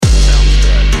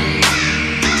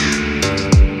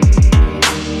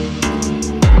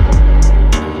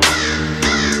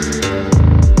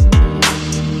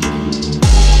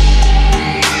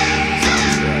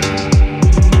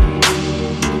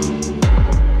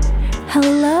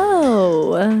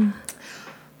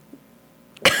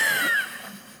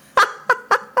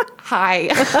Hi.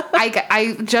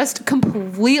 I just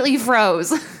completely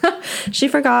froze. She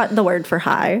forgot the word for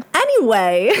hi.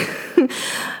 Anyway,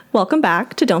 welcome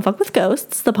back to Don't Fuck With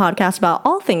Ghosts, the podcast about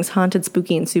all things haunted,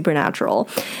 spooky, and supernatural.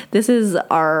 This is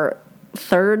our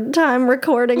third time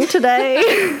recording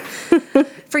today.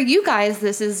 For you guys,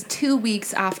 this is 2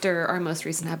 weeks after our most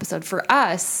recent episode. For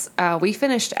us, we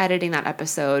finished editing that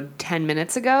episode 10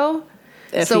 minutes ago.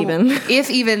 If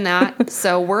even that.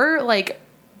 So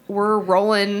we're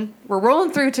rolling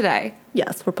through today.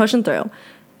 Yes, we're pushing through.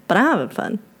 But I'm having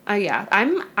fun. Yeah,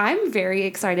 I'm very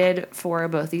excited for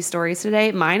both these stories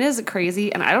today. Mine is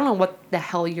crazy, and I don't know what the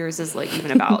hell yours is like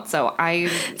even about. So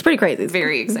it's pretty crazy.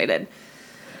 Very excited.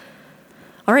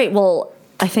 All right, well,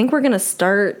 I think we're gonna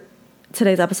start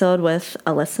today's episode with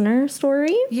a listener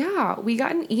story. Yeah, we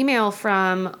got an email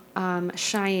from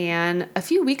Cheyenne a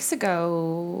few weeks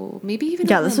ago, maybe even.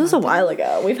 Yeah, this was a while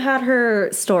ago. We've had her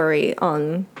story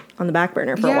on the back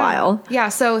burner for a while. Yeah,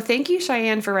 so thank you,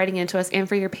 Cheyenne, for writing into us and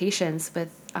for your patience with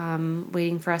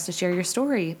waiting for us to share your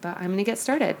story. But I'm going to get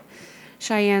started.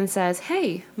 Cheyenne says,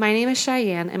 "Hey, my name is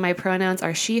Cheyenne and my pronouns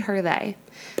are she, her, they.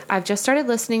 I've just started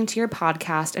listening to your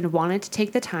podcast and wanted to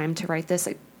take the time to write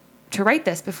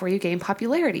this before you gain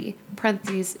popularity.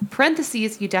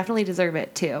 Parentheses, you definitely deserve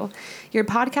it too. Your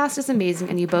podcast is amazing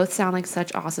and you both sound like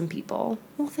such awesome people."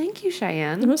 Well, thank you,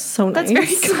 Cheyenne. It was so nice.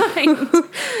 That's very kind.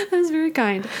 That was very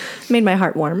kind. Made my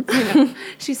heart warm.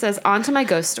 She says, "On to my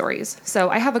ghost stories.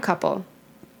 So I have a couple.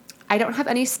 I don't have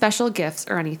any special gifts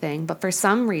or anything, but for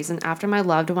some reason, after my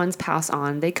loved ones pass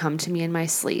on, they come to me in my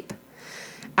sleep.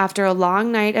 After a long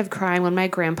night of crying when my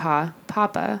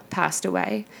Papa, passed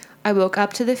away, I woke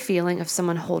up to the feeling of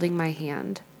someone holding my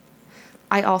hand.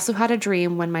 I also had a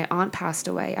dream when my aunt passed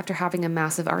away after having a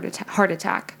massive heart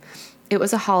attack. It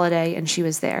was a holiday and she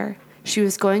was there. She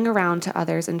was going around to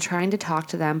others and trying to talk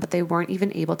to them, but they weren't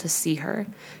even able to see her.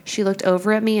 She looked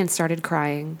over at me and started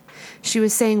crying. She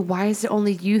was saying, 'Why is it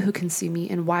only you who can see me,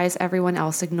 and why is everyone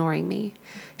else ignoring me?'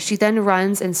 She then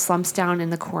runs and slumps down in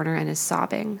the corner and is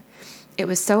sobbing. It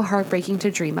was so heartbreaking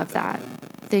to dream of that.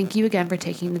 Thank you again for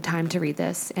taking the time to read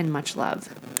this, and much love."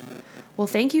 Well,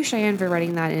 thank you, Cheyenne, for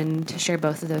writing that in to share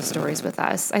both of those stories with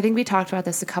us. I think we talked about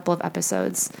this a couple of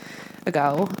episodes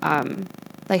ago,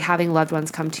 like having loved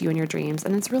ones come to you in your dreams,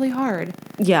 and it's really hard.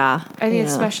 Yeah. I think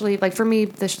especially, like for me,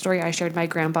 the story I shared, my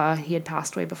grandpa, he had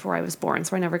passed away before I was born,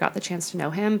 so I never got the chance to know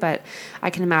him, but I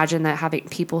can imagine that having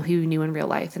people who you knew in real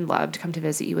life and loved come to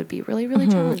visit you would be really, really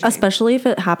challenging. Especially if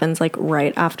it happens like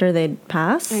right after they'd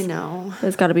pass. I know.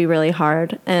 It's got to be really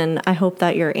hard, and I hope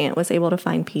that your aunt was able to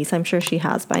find peace. I'm sure she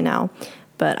has by now,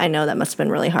 but I know that must have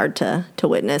been really hard to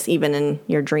witness even in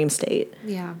your dream state.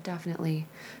 Yeah, definitely.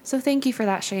 So thank you for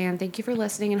that, Cheyenne. Thank you for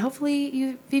listening, and hopefully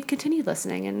you've continued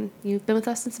listening, and you've been with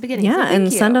us since the beginning. Yeah, so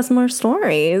and send us more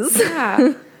stories.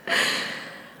 Yeah.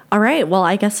 All right, well,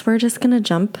 I guess we're just going to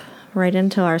jump right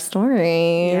into our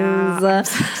stories. Yeah, I'm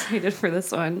so excited for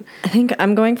this one. I think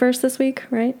I'm going first this week,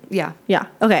 right? Yeah. Yeah,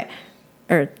 okay.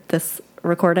 Or this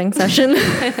recording session.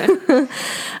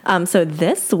 So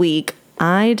this week,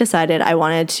 I decided I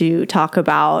wanted to talk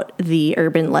about the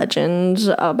urban legend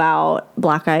about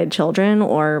black-eyed children,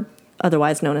 or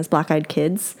otherwise known as black-eyed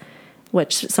kids,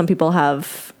 which some people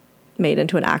have made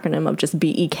into an acronym of just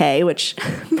BEK, which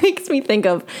makes me think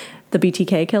of the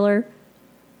BTK killer.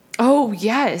 Oh,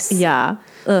 yes. Yeah.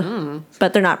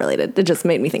 But they're not related. It just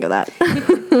made me think of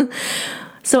that.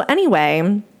 So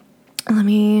anyway, let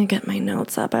me get my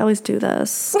notes up. I always do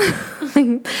this.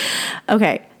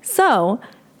 Okay, so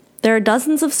there are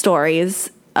dozens of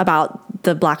stories about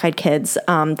the black-eyed kids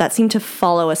that seem to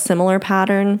follow a similar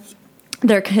pattern.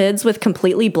 They're kids with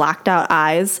completely blacked out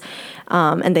eyes,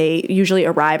 and they usually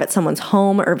arrive at someone's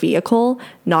home or vehicle,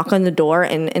 knock on the door,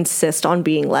 and insist on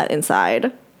being let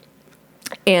inside.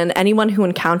 And anyone who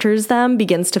encounters them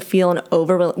begins to feel an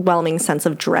overwhelming sense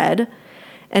of dread.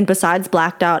 And besides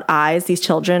blacked out eyes, these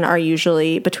children are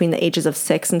usually between the ages of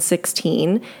 6 and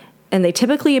 16, and they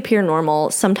typically appear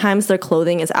normal. Sometimes their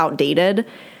clothing is outdated,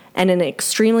 and in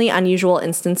extremely unusual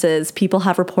instances, people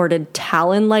have reported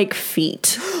talon-like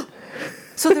feet.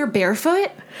 So they're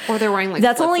barefoot, or they're wearing like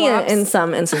That's only in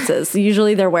some instances.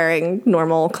 Usually they're wearing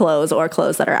normal clothes or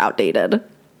clothes that are outdated.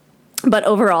 But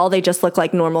overall, they just look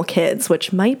like normal kids,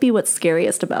 which might be what's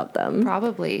scariest about them.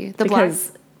 Probably.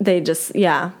 Because they just,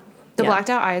 The blacked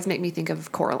out eyes make me think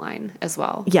of Coraline as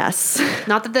well. Yes.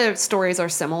 Not that the stories are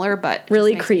similar, but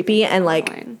really creepy and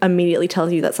like immediately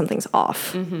tells you that something's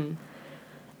off. Mm-hmm.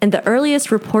 And the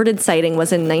earliest reported sighting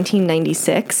was in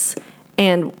 1996,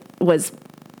 and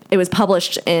it was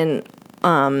published in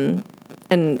an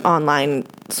online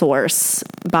source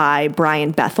by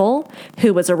Brian Bethel,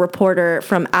 who was a reporter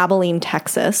from Abilene,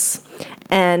 Texas.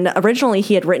 And originally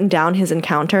he had written down his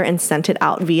encounter and sent it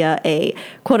out via a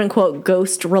quote-unquote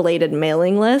ghost-related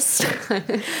mailing list.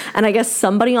 And I guess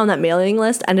somebody on that mailing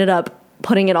list ended up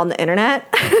putting it on the internet.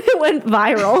 It went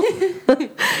viral.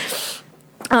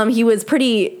 He was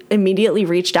pretty immediately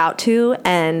reached out to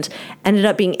and ended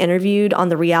up being interviewed on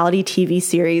the reality TV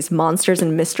series Monsters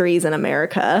and Mysteries in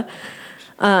America.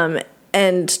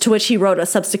 And to which he wrote a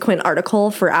subsequent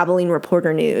article for Abilene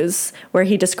Reporter News, where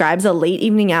he describes a late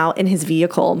evening out in his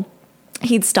vehicle.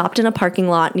 He'd stopped in a parking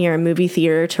lot near a movie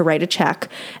theater to write a check,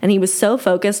 and he was so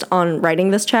focused on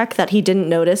writing this check that he didn't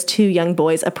notice two young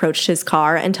boys approached his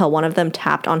car until one of them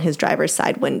tapped on his driver's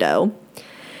side window.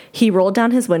 He rolled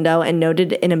down his window and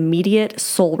noted an immediate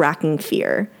soul-racking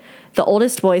fear. The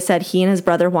oldest boy said he and his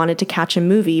brother wanted to catch a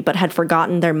movie but had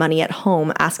forgotten their money at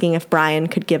home, asking if Brian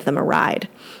could give them a ride.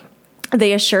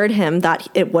 They assured him that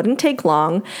it wouldn't take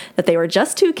long, that they were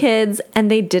just two kids, and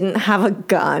they didn't have a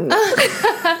gun.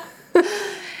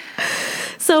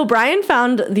 So Brian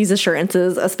found these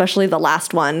assurances, especially the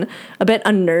last one, a bit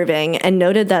unnerving, and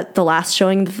noted that the last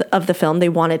showing of the film they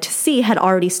wanted to see had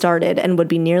already started and would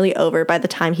be nearly over by the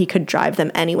time he could drive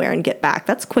them anywhere and get back.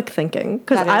 That's quick thinking,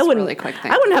 because I wouldn't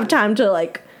have time to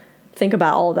like think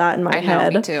about all that in my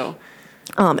head. Me too.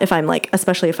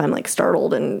 Especially if I'm like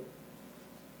startled and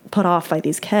put off by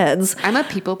these kids. I'm a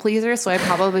people pleaser, so I'd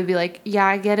probably be like,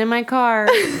 yeah, get in my car.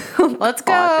 Let's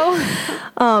go.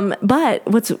 But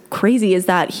what's crazy is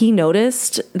that he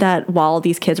noticed that while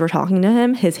these kids were talking to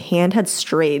him, his hand had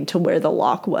strayed to where the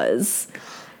lock was.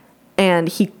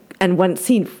 And once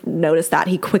he noticed that,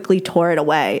 he quickly tore it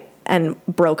away and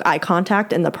broke eye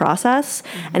contact in the process.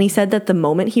 Mm-hmm. And he said that the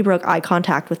moment he broke eye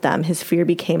contact with them, his fear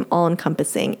became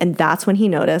all-encompassing. And that's when he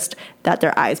noticed that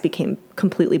their eyes became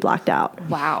completely blacked out.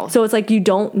 Wow. So it's like you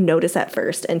don't notice at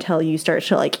first until you start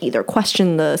to like either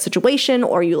question the situation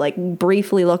or you like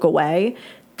briefly look away.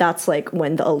 That's like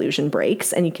when the illusion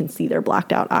breaks and you can see their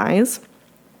blacked out eyes.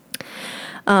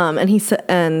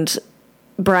 And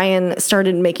Brian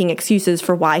started making excuses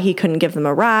for why he couldn't give them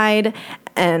a ride,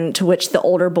 and to which the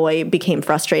older boy became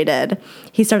frustrated.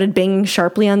 He started banging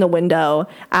sharply on the window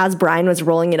as Brian was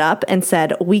rolling it up and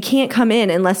said, "We can't come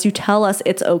in unless you tell us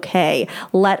it's okay.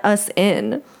 Let us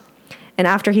in." And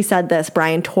after he said this,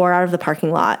 Brian tore out of the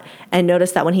parking lot and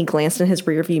noticed that when he glanced in his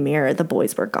rearview mirror, the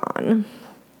boys were gone.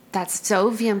 That's so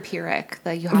vampiric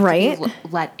that you have to be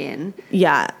let in.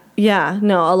 Yeah,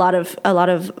 no, a lot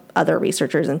of other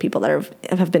researchers and people that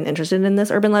have been interested in this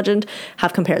urban legend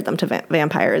have compared them to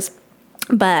vampires.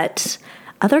 But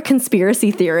other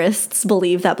conspiracy theorists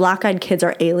believe that black-eyed kids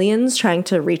are aliens trying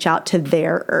to reach out to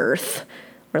their Earth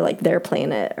or like their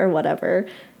planet or whatever.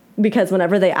 Because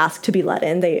whenever they ask to be let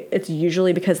in, it's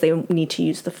usually because they need to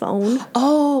use the phone.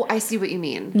 Oh, I see what you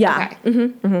mean. Yeah. Okay.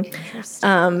 Mm-hmm, mm-hmm.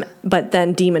 Interesting. But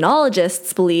then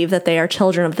demonologists believe that they are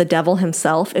children of the devil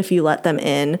himself. If you let them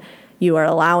in, you are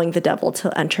allowing the devil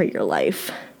to enter your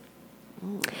life.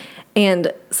 Oh.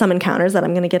 And some encounters that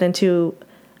I'm going to get into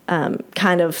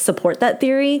kind of support that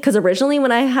theory. Because originally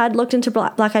when I had looked into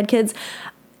black-eyed kids,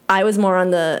 I was more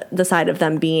on the side of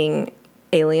them being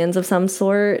aliens of some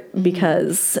sort,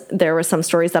 because there were some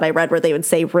stories that I read where they would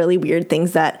say really weird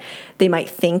things that they might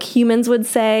think humans would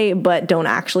say, but don't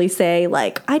actually say,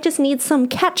 like, I just need some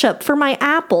ketchup for my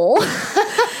apple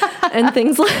and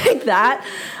things like that.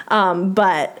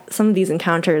 But some of these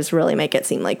encounters really make it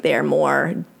seem like they're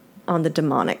more on the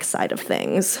demonic side of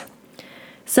things.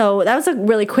 So that was a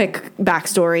really quick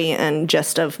backstory and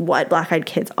gist of what black-eyed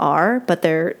kids are, but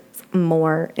there's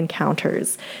more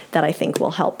encounters that I think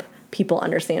will help people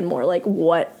understand more, like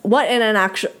what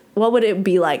would it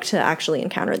be like to actually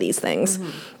encounter these things.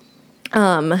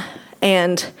 Mm-hmm.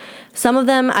 And some of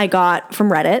them I got from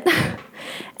Reddit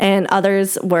and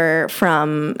others were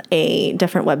from a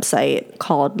different website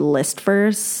called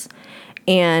Listverse,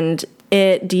 and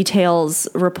it details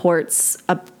reports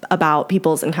about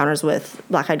people's encounters with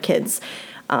black-eyed kids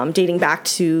dating back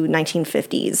to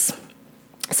 1950s.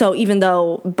 So even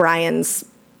though Brian's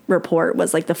report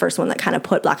was like the first one that kind of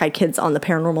put black-eyed kids on the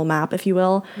paranormal map, if you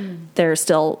will, there are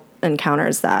still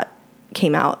encounters that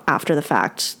came out after the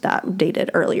fact that dated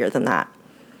earlier than that.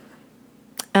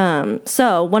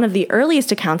 So one of the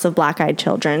earliest accounts of black-eyed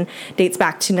children dates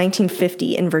back to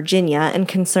 1950 in Virginia and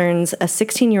concerns a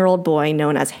 16-year-old boy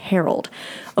known as Harold.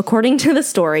 According to the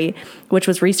story, which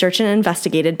was researched and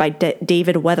investigated by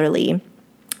David Weatherly,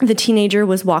 the teenager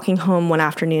was walking home one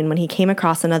afternoon when he came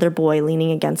across another boy leaning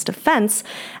against a fence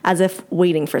as if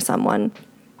waiting for someone.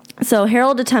 So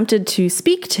Harold attempted to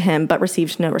speak to him, but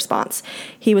received no response.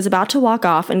 He was about to walk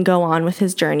off and go on with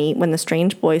his journey when the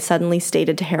strange boy suddenly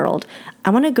stated to Harold, "I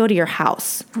want to go to your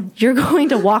house. You're going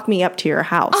to walk me up to your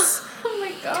house." Oh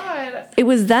my God. It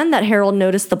was then that Harold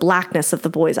noticed the blackness of the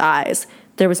boy's eyes.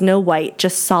 There was no white,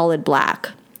 just solid black.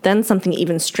 Then something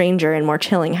even stranger and more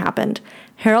chilling happened.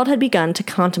 Harold had begun to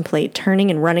contemplate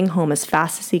turning and running home as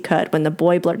fast as he could when the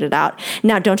boy blurted out,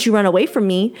 "Now don't you run away from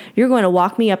me. You're going to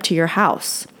walk me up to your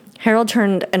house." Harold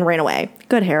turned and ran away.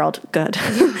 Good, Harold. Good.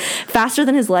 Faster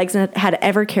than his legs had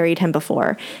ever carried him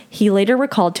before. He later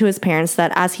recalled to his parents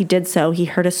that as he did so, he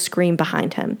heard a scream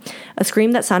behind him. A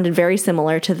scream that sounded very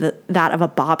similar to that of a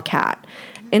bobcat.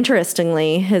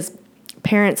 Interestingly, his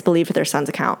parents believed their son's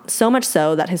account, so much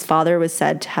so that his father was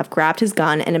said to have grabbed his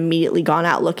gun and immediately gone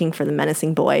out looking for the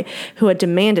menacing boy who had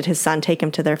demanded his son take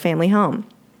him to their family home.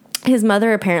 His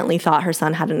mother apparently thought her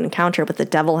son had an encounter with the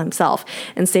devil himself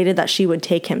and stated that she would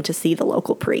take him to see the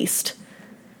local priest.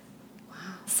 Wow.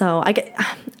 So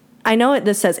I know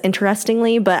this says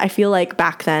interestingly, but I feel like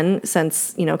back then,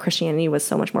 since, Christianity was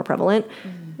so much more prevalent,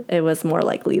 it was more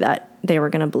likely that they were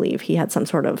going to believe he had some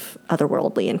sort of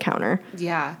otherworldly encounter.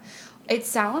 Yeah.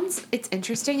 It's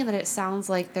interesting in that it sounds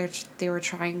like they were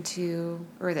trying to,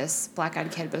 or this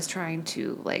black-eyed kid was trying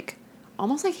to,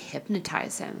 almost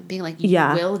hypnotize him, being like, you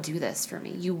will do this for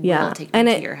me. You will take me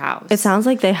to your house. It sounds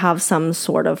like they have some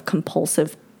sort of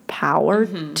compulsive power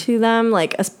to them,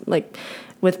 like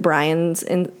with Brian's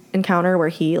encounter where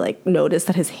he noticed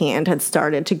that his hand had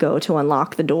started to go to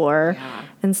unlock the door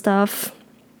and stuff.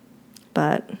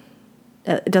 But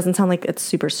it doesn't sound like it's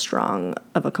super strong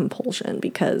of a compulsion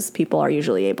because people are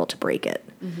usually able to break it.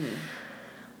 Mm-hmm.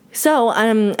 So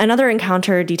another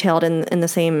encounter detailed in the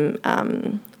same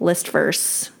list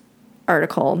verse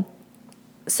article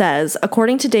says,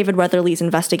 according to David Weatherly's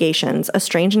investigations, a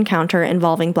strange encounter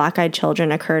involving black-eyed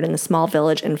children occurred in a small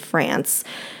village in France.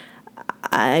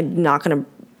 I'm not going to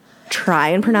try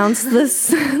and pronounce this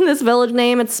village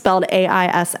name. It's spelled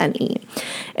Aisne.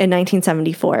 In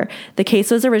 1974. The case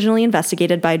was originally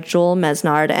investigated by Joel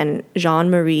Mesnard and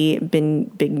Jean-Marie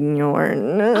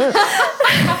Bignorn.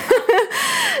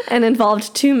 And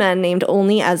involved two men named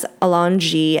only as Alain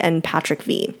G. and Patrick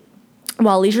V.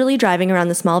 While leisurely driving around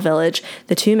the small village,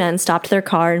 the two men stopped their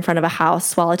car in front of a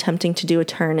house while attempting to do a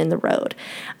turn in the road.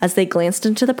 As they glanced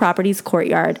into the property's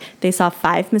courtyard, they saw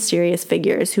 5 mysterious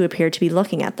figures who appeared to be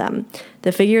looking at them.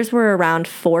 The figures were around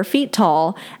 4 feet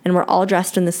tall and were all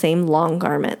dressed in the same long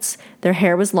garments. Their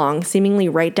hair was long, seemingly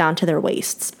right down to their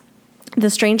waists. The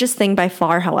strangest thing by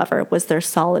far, however, was their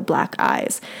solid black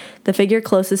eyes. The figure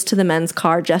closest to the men's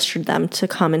car gestured them to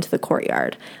come into the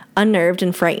courtyard. Unnerved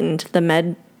and frightened, the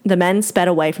men sped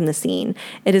away from the scene.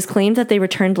 It is claimed that they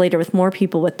returned later with more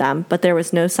people with them, but there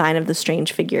was no sign of the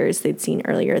strange figures they'd seen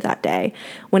earlier that day.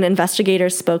 When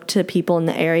investigators spoke to people in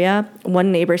the area, one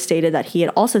neighbor stated that he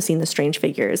had also seen the strange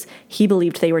figures. He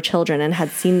believed they were children and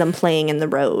had seen them playing in the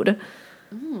road.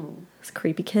 Ooh. It's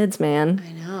creepy kids, man.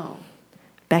 I know.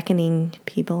 Beckoning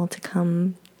people to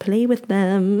come play with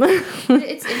them.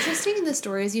 It's interesting in the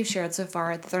stories you've shared so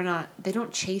far that they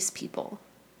don't chase people.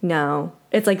 No.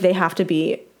 It's like they have to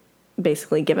be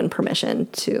basically given permission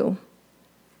to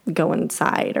go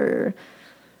inside or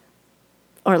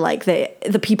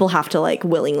the people have to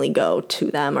willingly go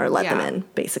to them or let them in,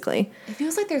 basically. It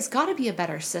feels like there's got to be a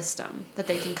better system that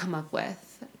they can come up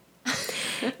with.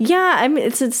 Yeah, I mean,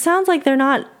 it sounds like they're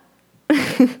not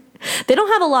they don't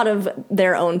have a lot of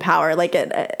their own power.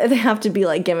 They have to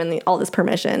be given all this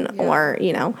permission, or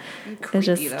creepy, it's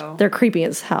just though. They're creepy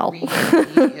as hell.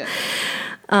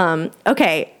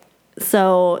 Okay,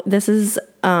 so this is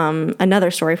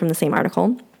another story from the same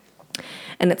article,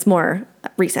 and it's more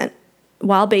recent.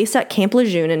 While based at Camp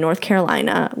Lejeune in North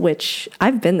Carolina, which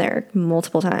I've been there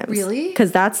multiple times. Really?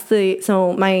 Because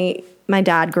so my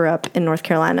dad grew up in North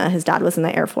Carolina. His dad was in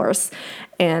the Air Force,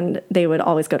 and they would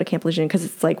always go to Camp Lejeune because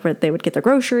it's where they would get their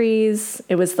groceries.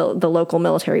 It was the local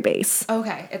military base.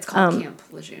 Okay, it's called Camp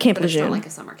Lejeune. Camp but Lejeune. It's not like a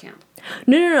summer camp.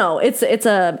 No. It's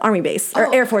a Army base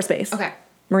or Air Force base. Okay.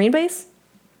 Marine base.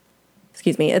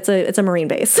 Excuse me. It's a Marine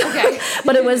base. Okay.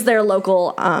 But it was their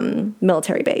local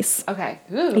military base. Okay.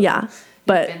 Ooh. Yeah.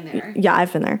 But You've been there. Yeah,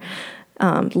 I've been there.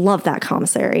 Love that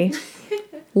commissary.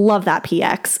 Love that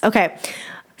PX. Okay.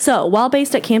 So, while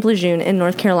based at Camp Lejeune in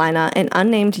North Carolina, an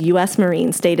unnamed U.S.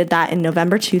 Marine stated that in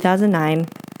November 2009,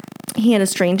 he had a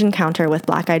strange encounter with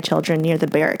black-eyed children near the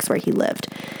barracks where he lived.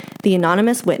 The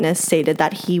anonymous witness stated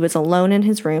that he was alone in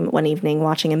his room one evening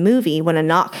watching a movie when a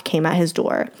knock came at his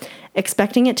door.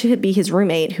 Expecting it to be his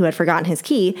roommate who had forgotten his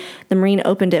key, the Marine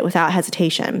opened it without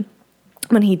hesitation.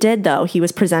 When he did, though, he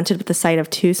was presented with the sight of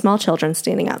 2 small children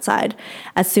standing outside.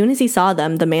 As soon as he saw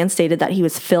them, the man stated that he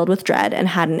was filled with dread and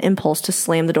had an impulse to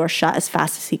slam the door shut as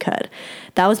fast as he could.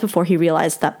 That was before he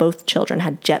realized that both children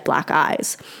had jet black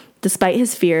eyes. Despite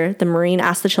his fear, the Marine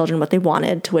asked the children what they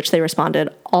wanted, to which they responded,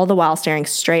 all the while staring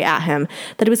straight at him,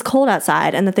 that it was cold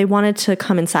outside and that they wanted to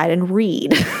come inside and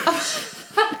read.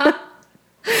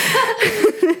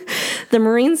 The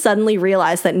Marine suddenly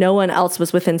realized that no one else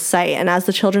was within sight, and as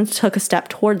the children took a step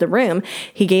toward the room,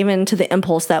 he gave in to the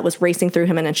impulse that was racing through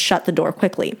him and shut the door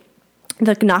quickly.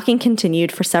 The knocking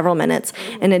continued for several minutes,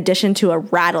 in addition to a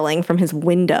rattling from his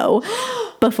window,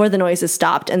 before the noises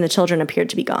stopped and the children appeared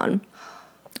to be gone.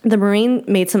 The Marine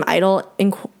made some idle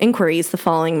inquiries the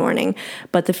following morning,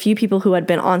 but the few people who had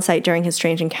been on site during his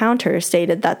strange encounter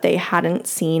stated that they hadn't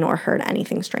seen or heard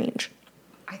anything strange.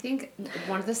 I think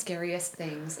one of the scariest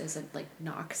things is it like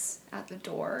knocks at the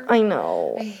door. I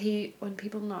know. I hate when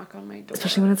people knock on my door.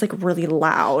 Especially when it's like really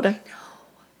loud. I know.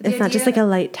 It's not just like a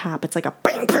light tap. It's like a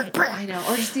bang, bang, bang. I know.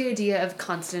 Or just the idea of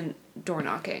constant door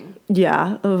knocking.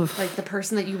 Yeah. Ugh. Like the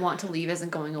person that you want to leave isn't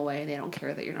going away and they don't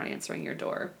care that you're not answering your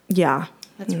door. Yeah.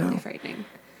 That's really frightening.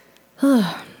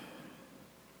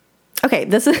 Okay,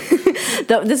 this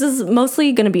is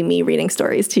mostly going to be me reading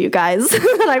stories to you guys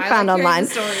that I found like online.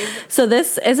 So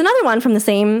this is another one from the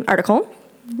same article,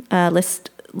 list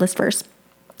verse.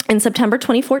 In September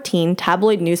 2014,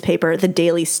 tabloid newspaper The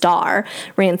Daily Star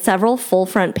ran several full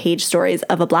front page stories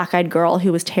of a black-eyed girl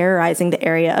who was terrorizing the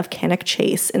area of Cannock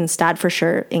Chase in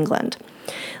Staffordshire, England.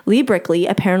 Lee Brickley,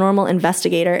 a paranormal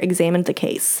investigator, examined the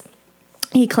case.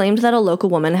 He claimed that a local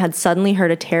woman had suddenly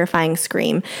heard a terrifying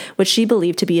scream, which she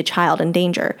believed to be a child in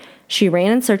danger. She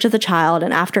ran in search of the child,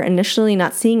 and after initially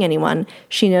not seeing anyone,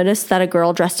 she noticed that a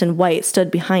girl dressed in white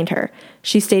stood behind her.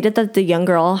 She stated that the young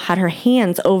girl had her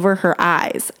hands over her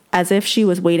eyes, as if she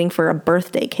was waiting for a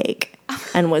birthday cake,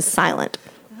 and was silent.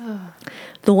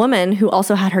 The woman, who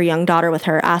also had her young daughter with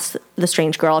her, asked the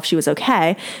strange girl if she was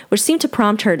okay, which seemed to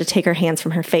prompt her to take her hands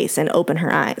from her face and open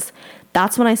her eyes.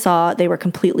 That's when I saw they were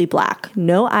completely black.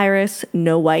 No iris,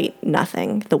 no white,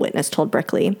 nothing, the witness told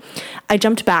Brickley. I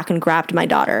jumped back and grabbed my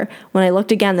daughter. When I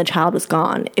looked again, the child was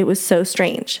gone. It was so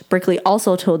strange. Brickley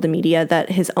also told the media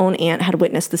that his own aunt had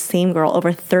witnessed the same girl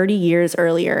over 30 years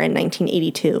earlier in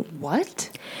 1982. What?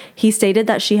 He stated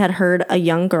that she had heard a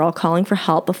young girl calling for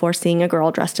help before seeing a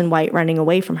girl dressed in white running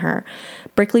away from her.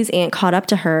 Brickley's aunt caught up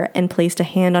to her and placed a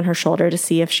hand on her shoulder to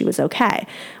see if she was okay.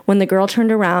 When the girl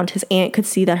turned around, his aunt could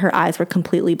see that her eyes were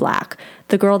completely black.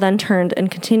 The girl then turned and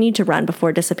continued to run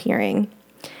before disappearing.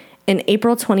 In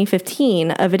April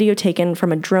 2015, a video taken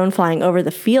from a drone flying over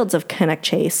the fields of Cannock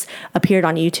Chase appeared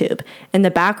on YouTube. In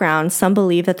the background, some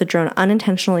believe that the drone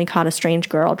unintentionally caught a strange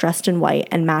girl dressed in white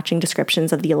and matching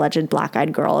descriptions of the alleged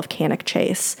black-eyed girl of Cannock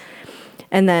Chase.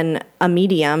 And then a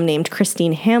medium named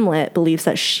Christine Hamlet believes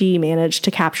that she managed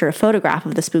to capture a photograph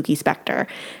of the spooky specter.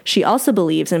 She also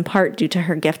believes, in part due to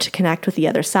her gift to connect with the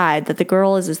other side, that the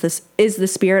girl is the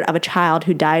spirit of a child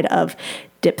who died of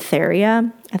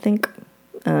diphtheria, I think.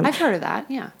 I've heard of that,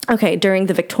 yeah. Okay, during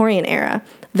the Victorian era.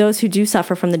 Those who do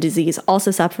suffer from the disease also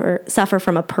suffer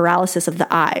from a paralysis of the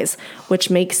eyes,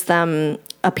 which makes them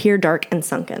appear dark and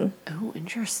sunken. Oh,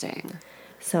 interesting.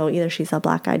 So either she's a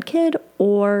black-eyed kid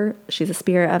or she's a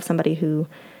spirit of somebody who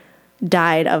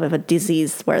died of a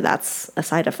disease where that's a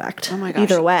side effect. Oh my gosh.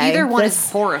 Either way. Either one is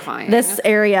horrifying. This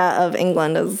area of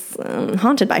England is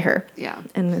haunted by her. Yeah.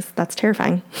 And that's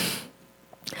terrifying.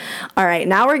 All right,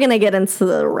 now we're going to get into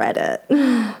the Reddit.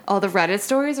 Oh, the Reddit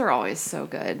stories are always so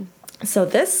good. So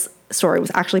this story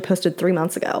was actually posted 3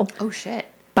 months ago. Oh, shit.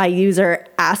 By user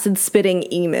Acid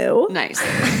Spitting Emu. Nice.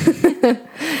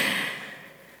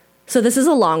 So this is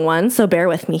a long one, so bear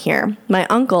with me here. My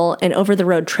uncle, an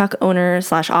over-the-road truck owner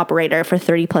 / operator for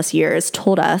 30 plus years,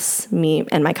 told us, me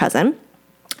and my cousin,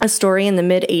 a story in the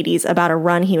mid-'80s about a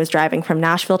run he was driving from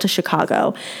Nashville to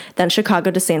Chicago, then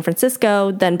Chicago to San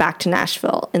Francisco, then back to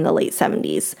Nashville in the late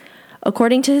 70s.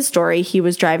 According to his story, he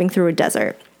was driving through a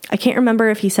desert. I can't remember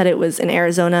if he said it was in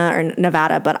Arizona or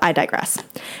Nevada, but I digress.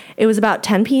 It was about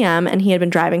 10 p.m., and he had been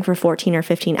driving for 14 or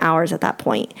 15 hours at that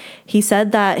point. He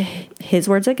said that, his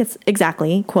words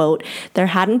exactly, quote, there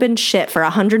hadn't been shit for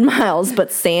 100 miles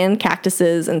but sand,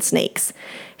 cactuses, and snakes.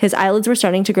 His eyelids were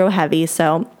starting to grow heavy,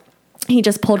 so he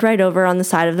just pulled right over on the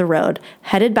side of the road,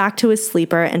 headed back to his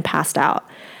sleeper, and passed out.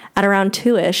 At around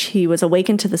 2-ish, he was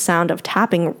awakened to the sound of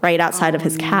tapping right outside of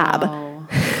his cab. No.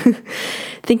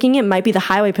 Thinking it might be the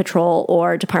Highway Patrol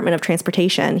or Department of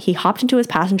Transportation, he hopped into his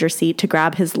passenger seat to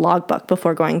grab his logbook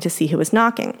before going to see who was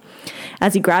knocking.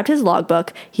 As he grabbed his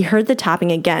logbook, he heard the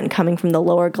tapping again coming from the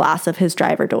lower glass of his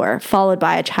driver door, followed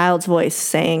by a child's voice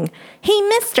saying, "Hey,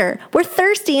 mister, we're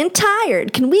thirsty and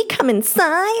tired. Can we come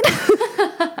inside?"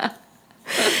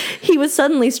 He was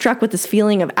suddenly struck with this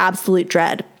feeling of absolute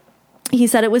dread. He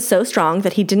said it was so strong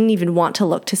that he didn't even want to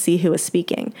look to see who was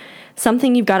speaking.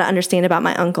 Something you've got to understand about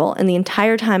my uncle, and the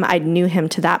entire time I knew him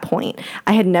to that point,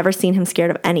 I had never seen him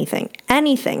scared of anything.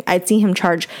 Anything. I had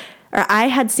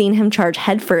seen him charge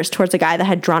headfirst towards a guy that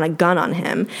had drawn a gun on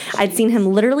him. I'd seen him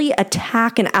literally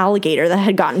attack an alligator that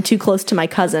had gotten too close to my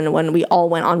cousin when we all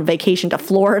went on vacation to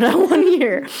Florida one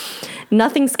year.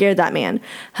 Nothing scared that man.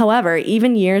 However,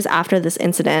 even years after this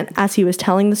incident, as he was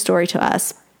telling the story to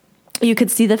us, you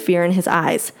could see the fear in his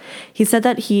eyes. He said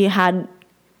that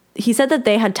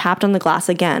they had tapped on the glass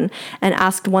again and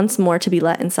asked once more to be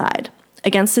let inside.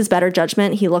 Against his better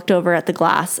judgment, he looked over at the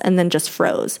glass and then just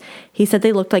froze. He said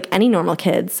they looked like any normal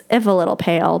kids, if a little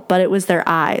pale, but it was their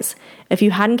eyes. If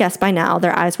you hadn't guessed by now,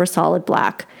 their eyes were solid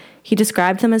black. He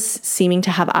described them as seeming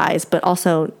to have eyes, but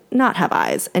also not have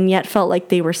eyes, and yet felt like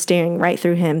they were staring right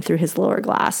through him through his lower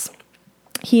glass.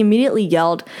 He immediately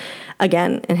yelled,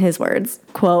 again, in his words,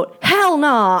 quote, "Hell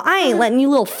no, I ain't letting you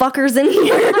little fuckers in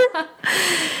here."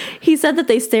 He said that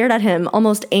they stared at him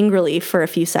almost angrily for a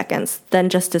few seconds, then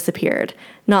just disappeared.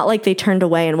 Not like they turned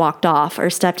away and walked off or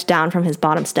stepped down from his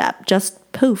bottom step.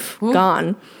 Just poof,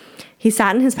 gone. He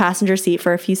sat in his passenger seat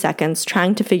for a few seconds,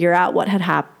 trying to figure out what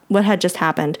had just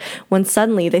happened, when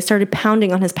suddenly they started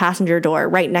pounding on his passenger door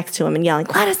right next to him and yelling,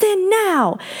 "Let us in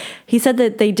now!" He said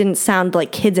that they didn't sound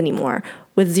like kids anymore.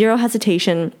 With zero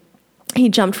hesitation, he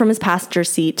jumped from his passenger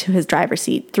seat to his driver's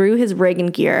seat, threw his rig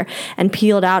and gear, and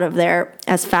peeled out of there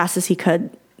as fast as he could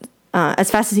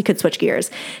switch gears.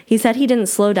 He said he didn't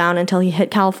slow down until he hit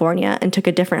California and took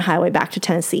a different highway back to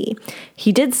Tennessee.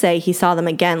 He did say he saw them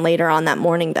again later on that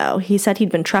morning, though. He said he'd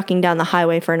been trucking down the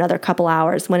highway for another couple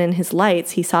hours when in his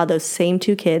lights he saw those same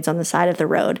two kids on the side of the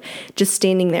road, just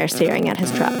standing there staring at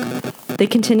his truck. They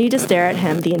continued to stare at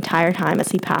him the entire time as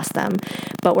he passed them,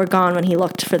 but were gone when he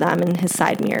looked for them in his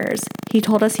side mirrors. He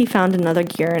told us he found another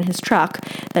gear in his truck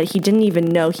that he didn't even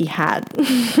know he had.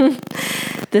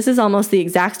 This is almost the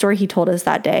exact story he told us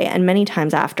that day and many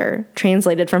times after,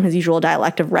 translated from his usual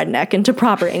dialect of redneck into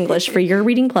proper English for your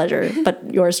reading pleasure,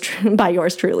 but by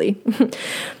yours truly.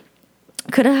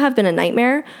 Could it have been a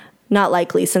nightmare? Not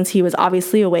likely, since he was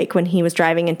obviously awake when he was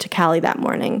driving into Cali that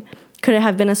morning. Could it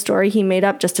have been a story he made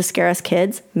up just to scare us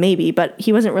kids? Maybe, but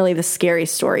he wasn't really the scary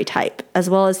story type, as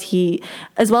well as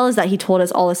that he told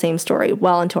us all the same story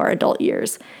well into our adult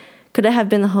years. Could it have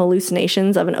been the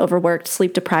hallucinations of an overworked,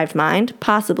 sleep-deprived mind?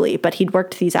 Possibly, but he'd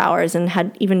worked these hours and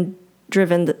had even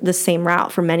driven the same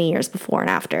route for many years before and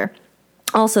after.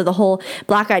 Also, the whole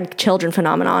black-eyed children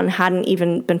phenomenon hadn't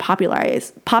even been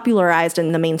popularized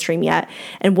in the mainstream yet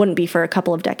and wouldn't be for a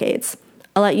couple of decades.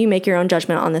 I'll let you make your own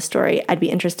judgment on this story. I'd be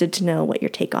interested to know what your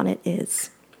take on it is.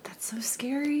 That's so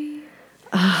scary.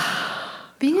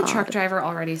 Being a truck driver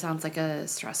already sounds like a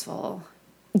stressful,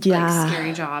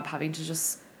 scary job, having to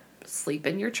just sleep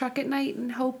in your truck at night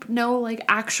and hope no,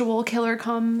 actual killer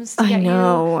comes to get you.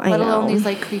 Let alone these,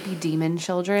 creepy demon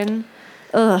children.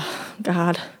 Ugh,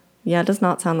 God. Yeah, it does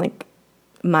not sound like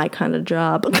my kind of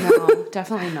job. No,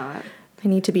 definitely not. I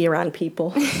need to be around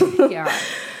people. Yeah.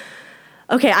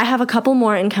 Okay, I have a couple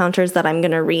more encounters that I'm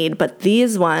going to read, but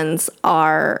these ones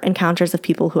are encounters of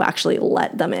people who actually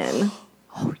let them in.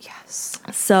 Oh, yes.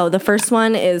 So the first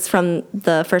one is from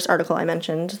the first article I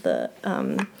mentioned, the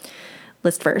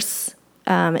list verse.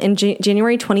 In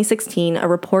January 2016, a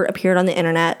report appeared on the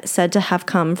internet said to have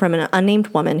come from an unnamed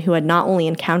woman who had not only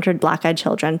encountered black-eyed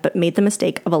children, but made the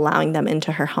mistake of allowing them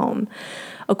into her home.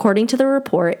 According to the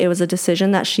report, it was a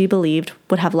decision that she believed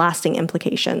would have lasting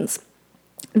implications.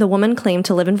 The woman claimed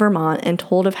to live in Vermont and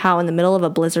told of how in the middle of a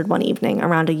blizzard one evening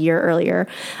around a year earlier,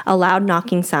 a loud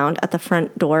knocking sound at the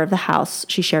front door of the house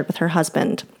she shared with her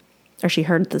husband, or she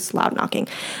heard this loud knocking.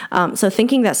 So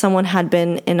thinking that someone had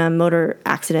been in a motor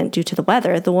accident due to the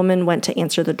weather, the woman went to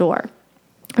answer the door.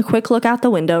 A quick look out the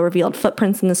window revealed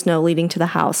footprints in the snow leading to the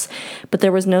house, but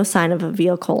there was no sign of a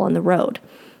vehicle on the road.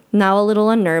 Now a little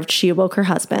unnerved, she awoke her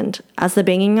husband. As the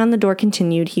banging on the door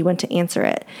continued, he went to answer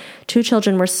it. Two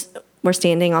children were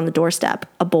standing on the doorstep,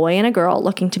 a boy and a girl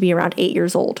looking to be around 8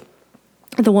 years old.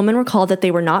 The woman recalled that they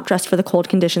were not dressed for the cold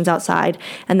conditions outside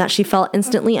and that she felt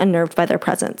instantly unnerved by their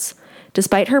presence.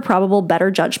 Despite her probable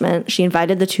better judgment, she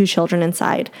invited the 2 children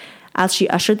inside. As she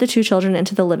ushered the 2 children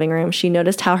into the living room, she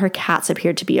noticed how her cats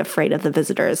appeared to be afraid of the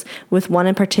visitors, with one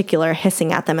in particular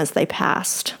hissing at them as they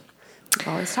passed. I've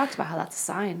always talked about how that's a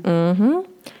sign.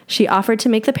 She offered to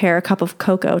make the pair a cup of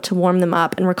cocoa to warm them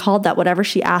up and recalled that whatever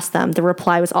she asked them, the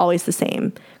reply was always the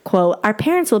same. Quote, "Our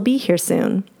parents will be here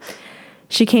soon."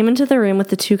 She came into the room with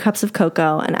the 2 cups of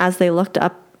cocoa, and as they looked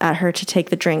up at her to take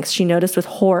the drinks, she noticed with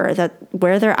horror that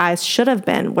where their eyes should have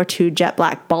been were 2 jet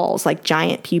black balls like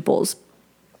giant pupils.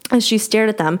 As she stared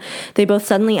at them, they both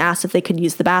suddenly asked if they could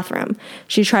use the bathroom.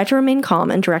 She tried to remain calm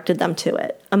and directed them to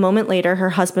it. A moment later,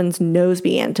 her husband's nose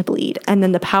began to bleed, and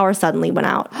then the power suddenly went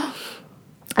out.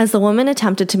 As the woman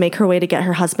attempted to make her way to get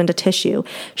her husband a tissue,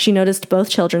 she noticed both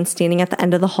children standing at the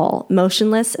end of the hall,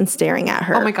 motionless and staring at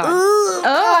her. Oh my God.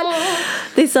 God.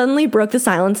 They suddenly broke the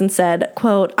silence and said,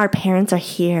 quote, "Our parents are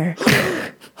here,"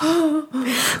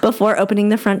 before opening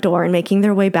the front door and making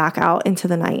their way back out into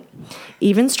the night.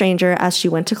 Even stranger, as she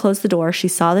went to close the door, she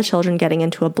saw the children getting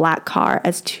into a black car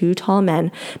as 2 tall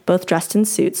men, both dressed in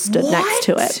suits, stood next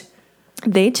to it.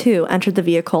 They too entered the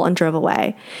vehicle and drove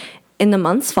away. In the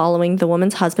months following, the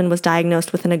woman's husband was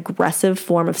diagnosed with an aggressive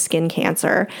form of skin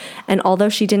cancer, and although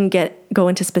she didn't go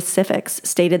into specifics,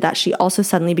 stated that she also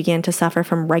suddenly began to suffer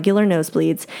from regular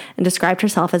nosebleeds and described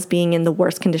herself as being in the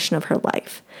worst condition of her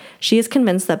life. She is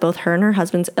convinced that both her and her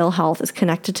husband's ill health is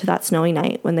connected to that snowy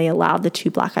night when they allowed the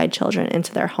 2 black-eyed children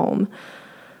into their home.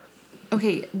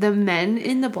 Okay, the men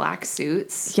in the black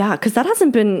suits. Yeah, because that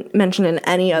hasn't been mentioned in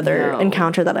any other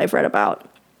encounter that I've read about.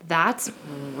 That's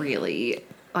really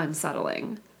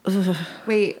unsettling.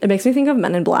 Wait. It makes me think of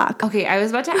Men in Black. Okay, I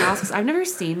was about to ask, 'cause I've never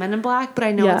seen Men in Black, but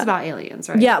I know it's about aliens,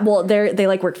 right? Yeah, well, they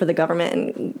like work for the government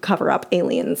and cover up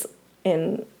aliens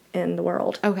in the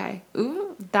world. Okay. Ooh,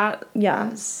 that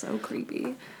is so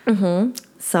creepy.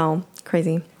 So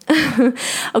crazy.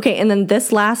 Okay, and then this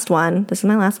is my last one,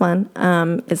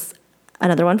 is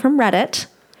another one from Reddit.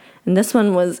 And this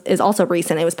one is also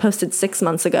recent. It was posted 6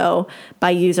 months ago by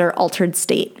user Altered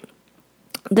State.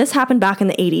 This happened back in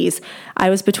the 80s.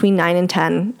 I was between 9 and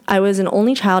 10. I was an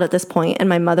only child at this point, and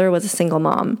my mother was a single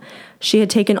mom. She had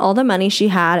taken all the money she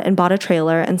had and bought a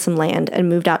trailer and some land and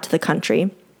moved out to the country.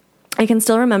 I can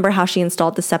still remember how she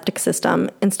installed the septic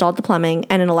system, installed the plumbing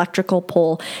and an electrical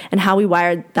pole, and how we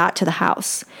wired that to the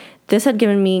house. This had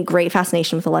given me great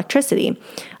fascination with electricity.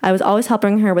 I was always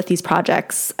helping her with these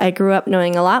projects. I grew up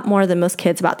knowing a lot more than most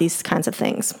kids about these kinds of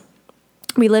things.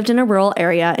 We lived in a rural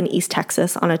area in East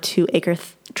Texas on a 2-acre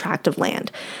tract of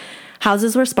land.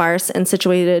 Houses were sparse and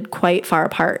situated quite far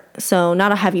apart, so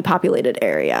not a heavy populated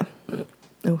area.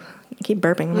 Oh, I keep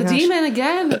burping. Oh my gosh. Demon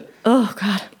again. Oh,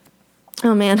 God.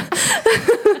 Oh, man.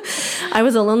 I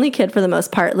was a lonely kid for the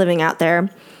most part living out there,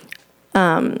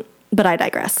 but I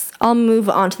digress. I'll move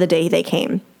on to the day they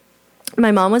came.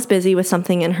 My mom was busy with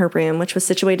something in her room, which was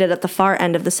situated at the far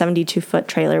end of the 72-foot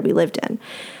trailer we lived in.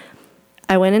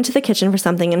 I went into the kitchen for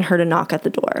something and heard a knock at the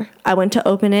door. I went to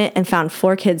open it and found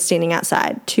 4 kids standing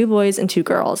outside, 2 boys and 2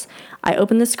 girls. I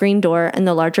opened the screen door and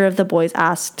the larger of the boys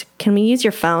asked, "Can we use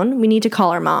your phone? We need to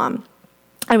call our mom."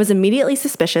 I was immediately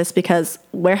suspicious because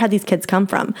where had these kids come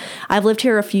from? I've lived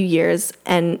here a few years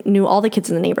and knew all the kids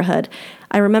in the neighborhood.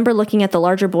 I remember looking at the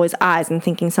larger boy's eyes and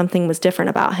thinking something was different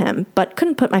about him, but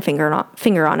couldn't put my finger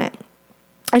on it.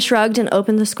 I shrugged and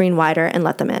opened the screen wider and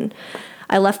let them in.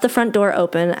 I left the front door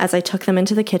open as I took them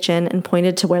into the kitchen and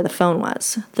pointed to where the phone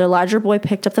was. The larger boy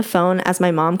picked up the phone as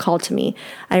my mom called to me.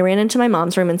 I ran into my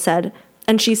mom's room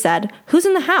and she said, "Who's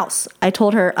in the house?" I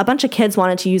told her a bunch of kids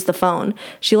wanted to use the phone.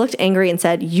 She looked angry and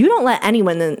said, "You don't let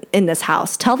anyone in this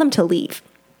house. Tell them to leave."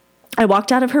 I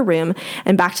walked out of her room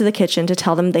and back to the kitchen to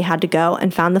tell them they had to go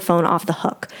and found the phone off the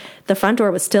hook. The front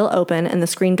door was still open and the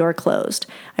screen door closed.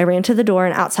 I ran to the door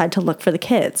and outside to look for the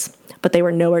kids, but they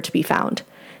were nowhere to be found.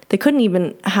 They couldn't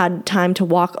even had time to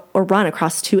walk or run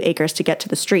across 2 acres to get to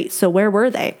the street, so where were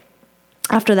they?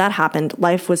 After that happened,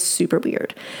 life was super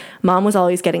weird. Mom was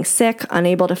always getting sick,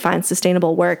 unable to find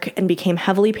sustainable work, and became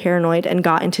heavily paranoid and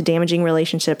got into damaging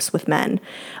relationships with men.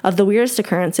 Of the weirdest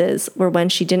occurrences were when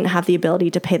she didn't have the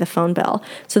ability to pay the phone bill,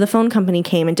 so the phone company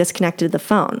came and disconnected the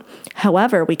phone.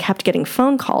 However, we kept getting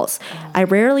phone calls. I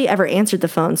rarely ever answered the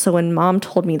phone, so when Mom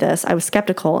told me this, I was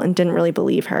skeptical and didn't really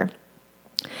believe her.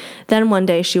 Then one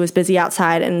day she was busy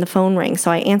outside and the phone rang, so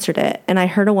I answered it, and I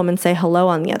heard a woman say hello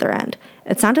on the other end.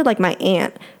 It sounded like my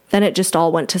aunt, then it just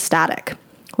all went to static.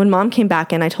 When Mom came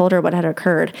back in, I told her what had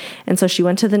occurred, and so she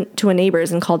went to a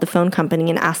neighbor's and called the phone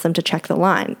company and asked them to check the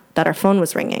line, that our phone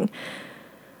was ringing.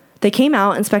 They came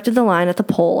out, inspected the line at the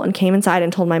pole, and came inside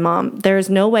and told my mom, "There is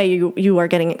no way you are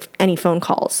getting any phone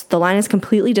calls. The line is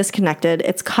completely disconnected.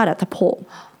 It's cut at the pole."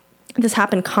 This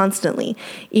happened constantly,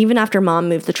 even after Mom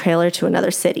moved the trailer to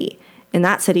another city. In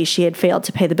that city, she had failed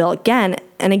to pay the bill again,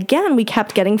 and again we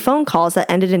kept getting phone calls that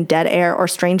ended in dead air or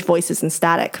strange voices and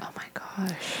static. Oh my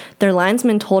gosh. Their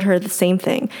linesman told her the same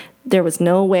thing. There was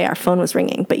no way our phone was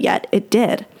ringing, but yet it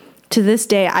did. To this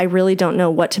day, I really don't know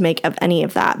what to make of any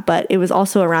of that, but it was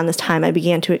also around this time I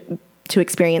began to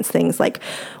experience things like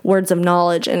words of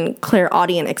knowledge and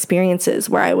clairaudient experiences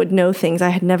where I would know things I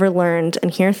had never learned and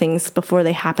hear things before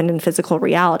they happened in physical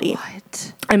reality.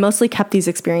 What? I mostly kept these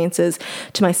experiences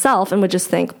to myself and would just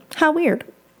think, how weird.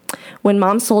 When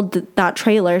Mom sold that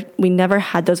trailer, we never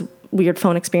had those weird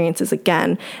phone experiences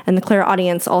again, and the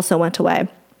clairaudience also went away.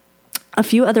 A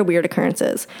few other weird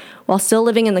occurrences. While still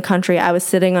living in the country, I was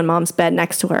sitting on Mom's bed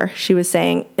next to her. She was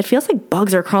saying, "It feels like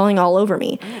bugs are crawling all over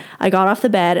me." I got off the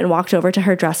bed and walked over to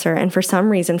her dresser and for some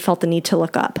reason felt the need to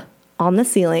look up. On the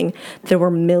ceiling, there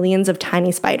were millions of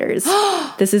tiny spiders.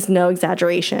 This is no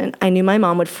exaggeration. I knew my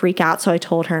mom would freak out, so I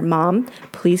told her, "Mom,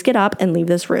 please get up and leave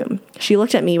this room." She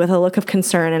looked at me with a look of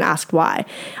concern and asked why.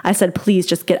 I said, "Please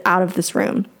just get out of this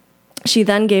room." She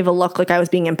then gave a look like I was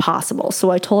being impossible,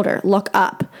 so I told her, "Look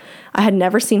up." I had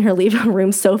never seen her leave a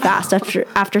room so fast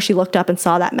after she looked up and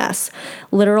saw that mess.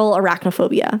 Literal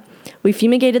arachnophobia. We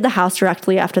fumigated the house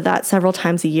directly after that several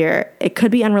times a year. It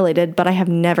could be unrelated, but I have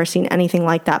never seen anything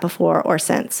like that before or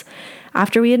since.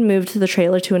 After we had moved the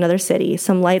trailer to another city,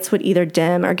 some lights would either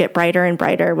dim or get brighter and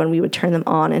brighter when we would turn them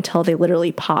on until they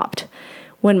literally popped.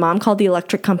 When Mom called the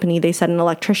electric company, they sent an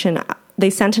electrician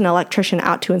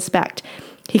out to inspect.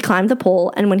 He climbed the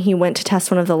pole, and when he went to test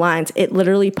one of the lines, it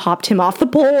literally popped him off the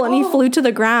pole, and he flew to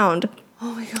the ground.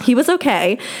 Oh my God. He was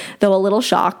okay, though a little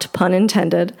shocked, pun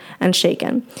intended, and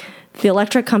shaken. The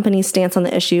electric company's stance on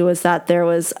the issue was that there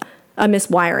was a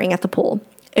miswiring at the pole.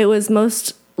 It was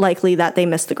most likely that they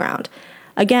missed the ground.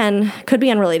 Again, could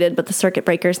be unrelated, but the circuit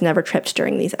breakers never tripped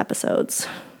during these episodes.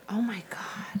 Oh my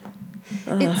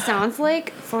God. It sounds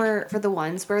like for the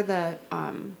ones where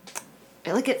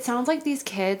it sounds like these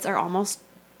kids are almost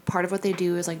part of what they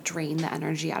do is like drain the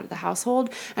energy out of the household.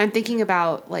 And I'm thinking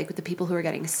about like with the people who are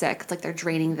getting sick, it's like they're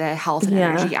draining the health and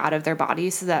energy out of their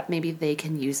bodies so that maybe they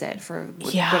can use it for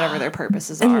whatever their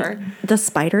purposes are. The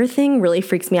spider thing really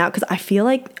freaks me out because I feel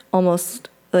like almost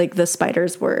like the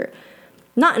spiders were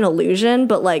not an illusion,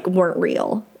 but like weren't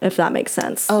real, if that makes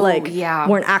sense. Oh, like yeah.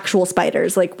 weren't actual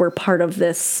spiders, like were part of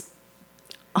this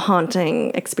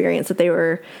haunting experience that they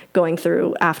were going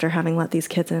through after having let these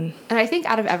kids in. And I think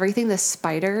out of everything, the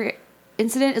spider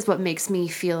incident is what makes me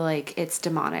feel like it's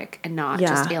demonic and not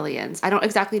just aliens. I don't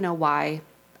exactly know why.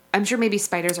 I'm sure maybe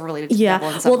spiders are related to the devil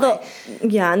in some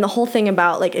way. And the whole thing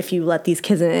about like if you let these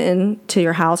kids in to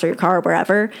your house or your car or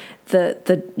wherever,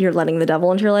 the you're letting the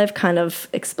devil into your life kind of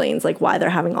explains like why they're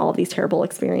having all of these terrible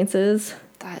experiences.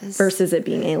 Versus it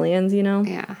being aliens, you know?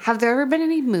 Yeah. Have there ever been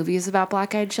any movies about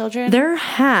black-eyed children? There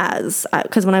has.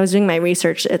 Because when I was doing my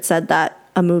research, it said that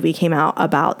a movie came out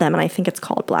about them, and I think it's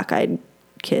called Black-Eyed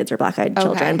Kids or Black-Eyed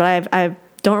Children. But I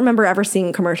don't remember ever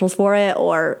seeing commercials for it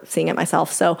or seeing it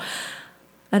myself. So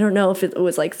I don't know if it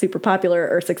was like super popular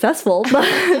or successful,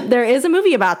 but there is a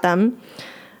movie about them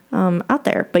out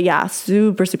there. But yeah,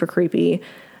 super, super creepy.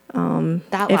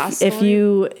 If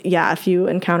you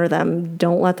encounter them,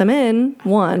 don't let them in,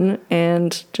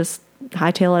 and just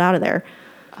hightail it out of there.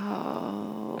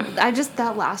 Oh,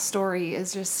 that last story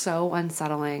is just so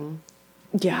unsettling.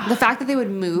 Yeah. The fact that they would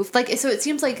move, so it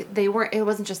seems like it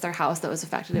wasn't just their house that was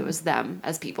affected, it was them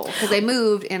as people. Because they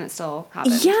moved and it still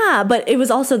happened. Yeah, but it was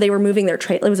also, they were moving their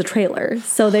trailer. It was a trailer.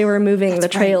 So they were moving the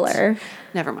trailer. Right.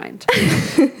 Never mind.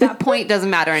 That point doesn't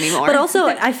matter anymore. But also,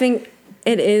 I think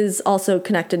it is also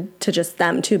connected to just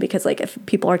them too, because like if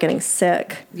people are getting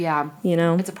sick, you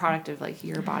know, it's a product of like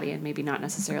your body and maybe not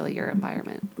necessarily your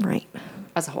environment, right,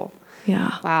 as a whole.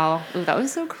 Yeah. Wow. Ooh, that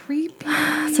was so creepy.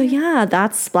 So yeah,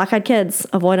 that's Black-Eyed Kids.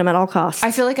 Avoid them at all costs.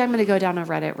 I feel like I'm going to go down a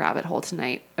Reddit rabbit hole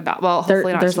tonight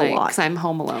hopefully not tonight because I'm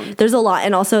home alone. There's a lot.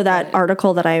 And also that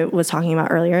article that I was talking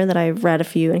about earlier that I read a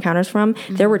few encounters from,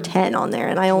 there were 10 on there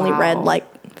and I only read like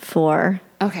 4.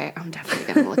 Okay, I'm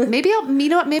definitely gonna look. Maybe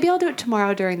I'll do it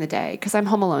tomorrow during the day because I'm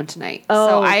home alone tonight.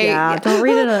 Oh, so don't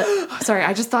read it. Sorry,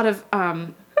 I just thought of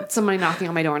somebody knocking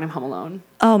on my door and I'm home alone.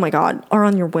 Oh my God, or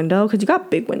on your window because you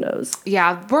got big windows.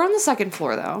 Yeah, we're on the 2nd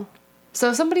floor though,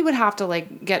 so somebody would have to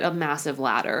like get a massive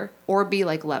ladder or be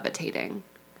like levitating.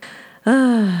 All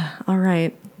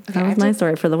right, that was my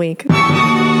story for the week.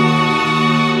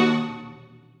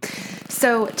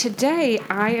 So today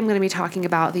I am going to be talking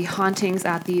about the hauntings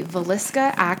at the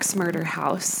Villisca Axe Murder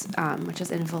House, which is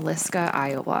in Villisca,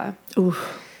 Iowa. Ooh,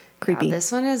 creepy.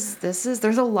 There's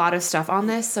a lot of stuff on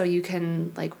this, so you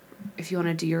can like if you want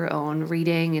to do your own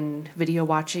reading and video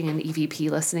watching and EVP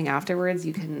listening afterwards,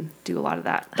 you can do a lot of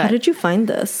that. How did you find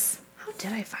this? How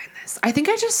did I find this? I think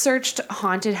I just searched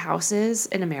haunted houses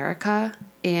in America,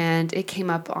 and it came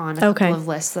up on a couple of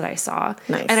lists that I saw.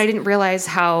 Nice. And I didn't realize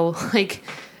how like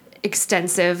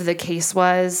extensive the case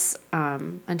was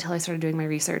until I started doing my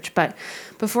research. But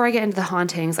before I get into the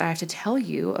hauntings, I have to tell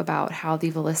you about how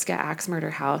the Villisca Axe Murder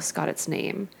House got its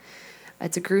name.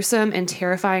 It's a gruesome and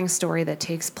terrifying story that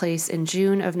takes place in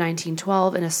June of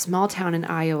 1912 in a small town in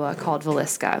Iowa called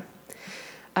Villisca.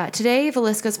 Today,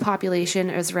 Villisca's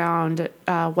population is around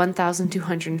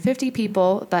 1,250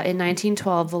 people, but in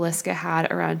 1912, Villisca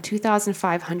had around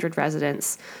 2,500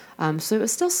 residents. So it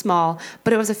was still small,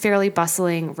 but it was a fairly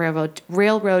bustling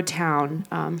railroad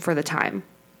town for the time.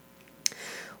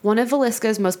 One of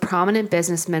Villisca's most prominent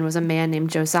businessmen was a man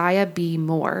named Josiah B.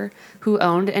 Moore, who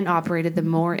owned and operated the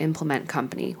Moore Implement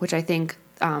Company, which I think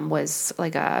was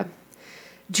like a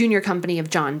junior company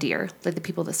of John Deere, like the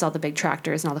people that sell the big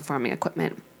tractors and all the farming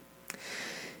equipment.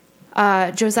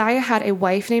 Josiah had a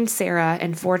wife named Sarah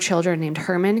and 4 children named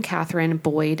Herman, Catherine,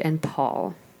 Boyd, and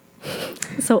Paul.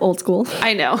 So old school.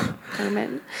 I know.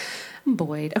 Herman.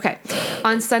 Boyd. Okay.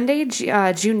 On Sunday,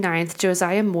 June 9th,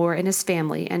 Josiah Moore and his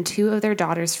family and 2 of their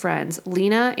daughter's friends,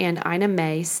 Lena and Ina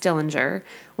Mae Stillinger,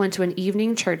 went to an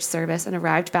evening church service and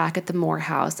arrived back at the Moore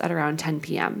house at around 10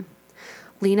 p.m.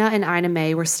 Lena and Ina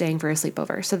Mae were staying for a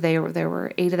sleepover, so there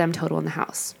were 8 of them total in the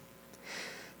house.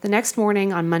 The next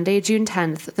morning, on Monday, June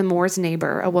 10th, the Moore's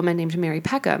neighbor, a woman named Mary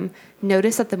Peckham,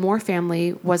 noticed that the Moore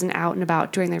family wasn't out and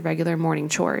about doing their regular morning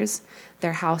chores.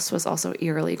 Their house was also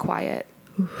eerily quiet.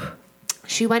 Oof.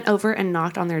 She went over and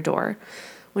knocked on their door.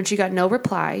 When she got no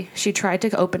reply, she tried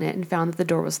to open it and found that the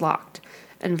door was locked.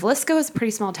 And Villisca was a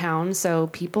pretty small town, so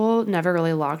people never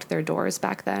really locked their doors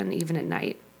back then, even at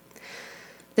night.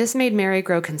 This made Mary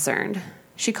grow concerned.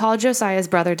 She called Josiah's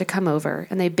brother to come over,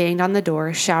 and they banged on the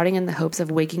door, shouting in the hopes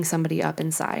of waking somebody up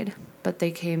inside. But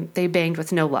they banged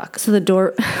with no luck. So the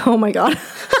door, oh my God.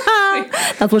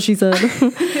 That's what she said.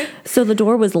 So the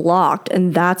door was locked,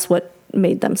 and that's what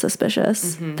made them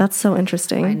suspicious. Mm-hmm. That's so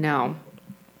interesting. I know.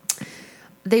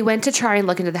 They went to try and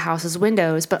look into the house's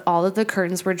windows, but all of the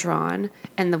curtains were drawn,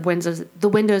 and the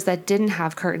windows that didn't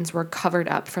have curtains were covered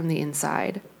up from the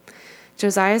inside.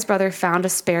 Josiah's brother found a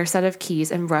spare set of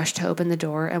keys and rushed to open the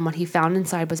door, and what he found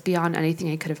inside was beyond anything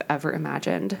he could have ever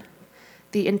imagined.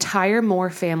 The entire Moore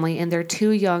family and their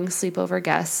 2 young sleepover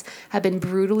guests had been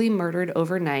brutally murdered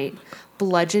overnight,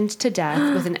 bludgeoned to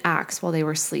death with an axe while they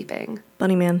were sleeping.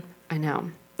 Bunny man. I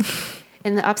know.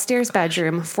 In the upstairs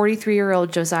bedroom,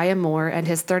 43-year-old Josiah Moore and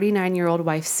his 39-year-old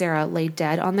wife Sarah lay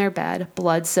dead on their bed,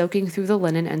 blood soaking through the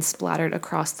linen and splattered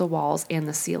across the walls and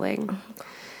the ceiling.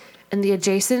 In the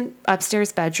adjacent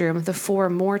upstairs bedroom, the 4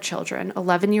 Moore children,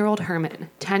 11-year-old Herman,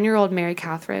 10-year-old Mary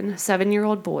Catherine,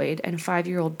 7-year-old Boyd, and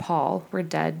 5-year-old Paul were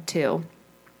dead too.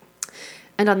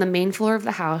 And on the main floor of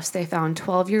the house, they found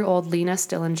 12-year-old Lena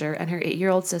Stillinger and her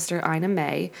 8-year-old sister Ina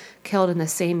Mae killed in the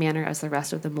same manner as the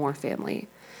rest of the Moore family.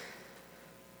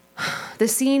 The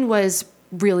scene was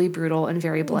really brutal and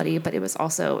very bloody, but it was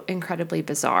also incredibly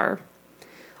bizarre.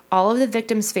 All of the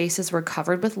victims' faces were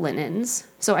covered with linens.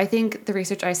 So I think the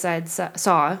research I said said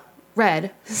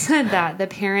that the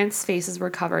parents' faces were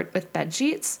covered with bed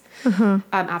sheets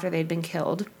after they'd been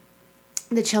killed.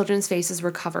 The children's faces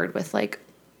were covered with like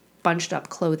bunched up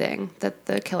clothing that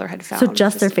the killer had found. So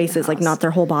just their faces, like not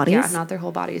their whole bodies? Yeah, not their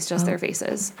whole bodies, just their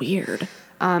faces. Weird.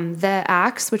 The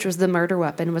axe, which was the murder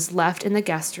weapon, was left in the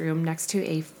guest room next to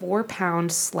a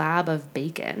 4-pound slab of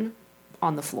bacon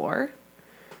on the floor.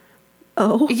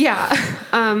 Oh. Yeah.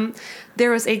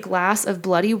 There was a glass of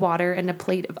bloody water and a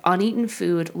plate of uneaten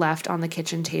food left on the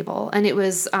kitchen table. And it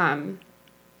was,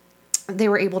 they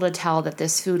were able to tell that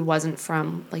this food wasn't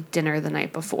from like dinner the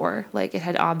night before. Like it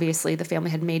had obviously, the family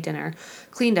had made dinner,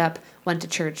 cleaned up, went to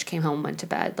church, came home, went to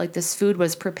bed. Like this food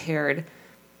was prepared,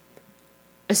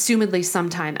 assumedly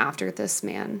sometime after this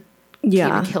man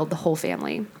came and killed the whole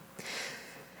family.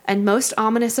 And most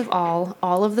ominous of all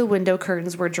of the window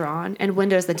curtains were drawn, and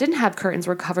windows that didn't have curtains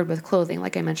were covered with clothing,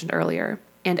 like I mentioned earlier.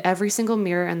 And every single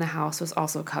mirror in the house was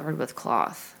also covered with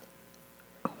cloth.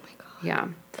 Oh my God. Yeah.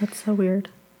 That's so weird.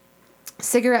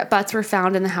 Cigarette butts were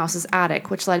found in the house's attic,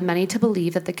 which led many to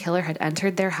believe that the killer had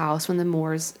entered their house when the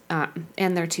Moores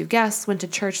and their 2 guests went to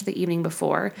church the evening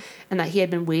before, and that he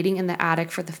had been waiting in the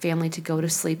attic for the family to go to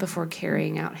sleep before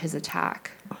carrying out his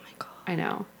attack. Oh my God. I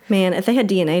know. Man, if they had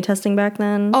DNA testing back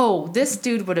then. Oh, this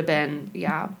dude would have been,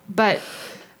 yeah. But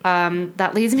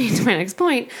That leads me to my next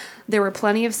point. There were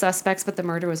plenty of suspects, but the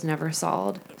murder was never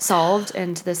solved,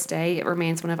 and to this day, it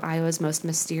remains one of Iowa's most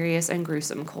mysterious and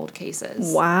gruesome cold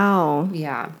cases. Wow.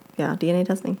 Yeah. Yeah, DNA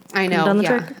testing. I Could've know. done the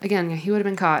Yeah. trick. Again, he would have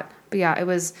been caught. But yeah, it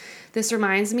was. This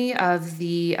reminds me of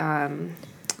the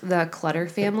Clutter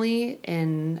family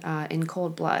in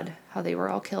Cold Blood. How they were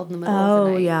all killed in the middle of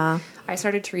the night. Oh, yeah. I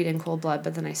started to read In Cold Blood,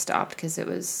 but then I stopped because it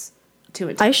was too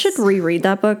intense. I should reread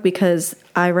that book because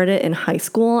I read it in high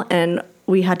school and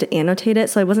we had to annotate it.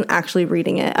 So I wasn't actually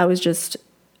reading it. I was just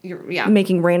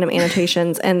making random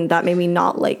annotations, and that made me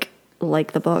not like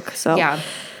the book. So yeah.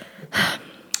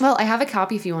 Well, I have a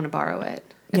copy if you want to borrow it.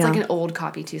 It's Yeah. like an old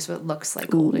copy too, so it looks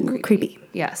like old and creepy.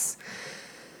 Yes.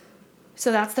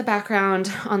 So that's the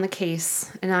background on the case,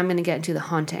 and now I'm going to get into the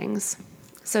hauntings.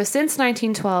 So since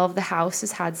 1912, the house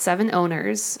has had 7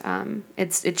 owners.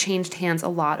 It changed hands a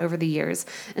lot over the years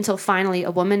until finally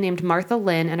a woman named Martha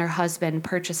Lynn and her husband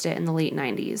purchased it in the late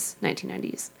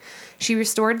 1990s. She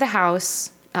restored the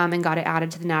house and got it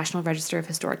added to the National Register of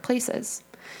Historic Places.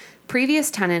 Previous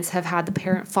tenants have had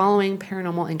the following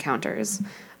paranormal encounters.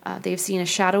 They've seen a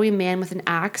shadowy man with an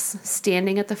axe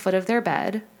standing at the foot of their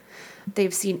bed.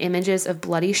 They've seen images of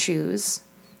bloody shoes.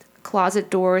 Closet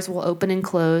doors will open and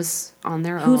close on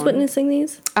their own. Who's witnessing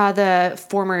these? The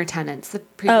former tenants, the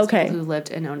previous okay. people who lived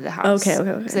and owned the house. Okay.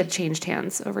 Because they've changed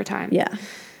hands over time. Yeah.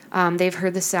 They've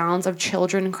heard the sounds of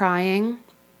children crying.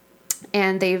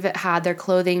 And they've had their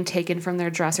clothing taken from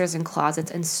their dressers and closets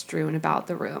and strewn about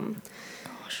the room.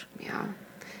 Gosh. Yeah.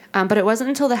 But it wasn't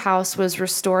until the house was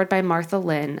restored by Martha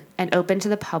Lynn and opened to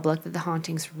the public that the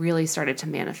hauntings really started to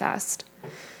manifest.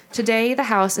 Today, the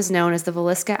house is known as the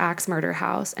Villisca Axe Murder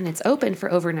House, and it's open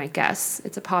for overnight guests.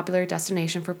 It's a popular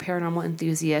destination for paranormal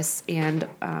enthusiasts and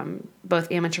both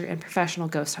amateur and professional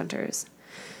ghost hunters.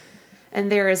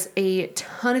 And there is a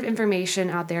ton of information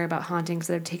out there about hauntings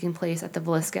that have taken place at the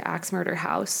Villisca Axe Murder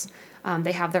House.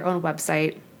 They have their own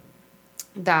website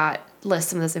that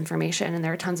lists some of this information, and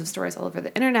there are tons of stories all over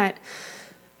the internet.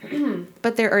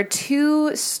 But there are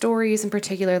 2 stories in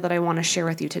particular that I want to share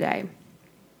with you today.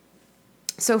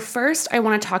 So first, I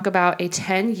want to talk about a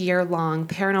 10-year-long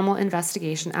paranormal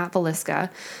investigation at Villisca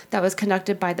that was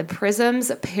conducted by the PRISM's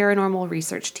Paranormal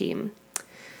Research Team.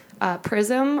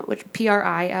 PRISM, which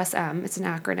PRISM, it's an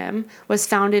acronym, was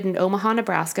founded in Omaha,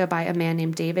 Nebraska by a man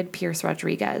named David Pierce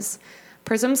Rodriguez.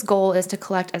 PRISM's goal is to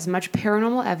collect as much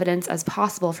paranormal evidence as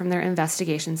possible from their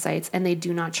investigation sites, and they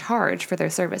do not charge for their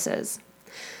services.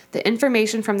 The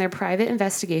information from their private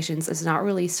investigations is not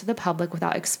released to the public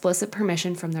without explicit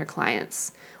permission from their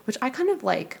clients, which I kind of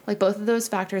like. Like, both of those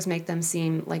factors make them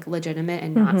seem like legitimate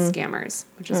and not scammers,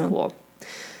 which is cool.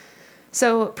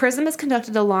 So PRISM has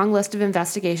conducted a long list of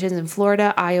investigations in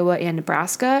Florida, Iowa, and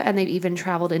Nebraska, and they've even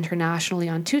traveled internationally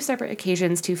on 2 separate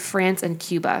occasions to France and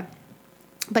Cuba.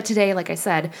 But today, like I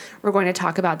said, we're going to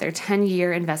talk about their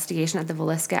 10-year investigation at the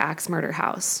Villisca Axe Murder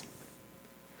House.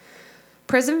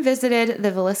 PRISM visited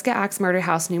the Villisca Axe Murder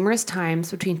House numerous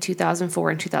times between 2004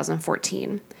 and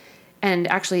 2014.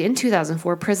 And actually, in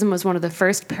 2004, PRISM was one of the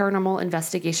first paranormal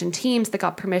investigation teams that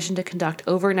got permission to conduct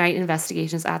overnight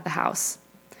investigations at the house.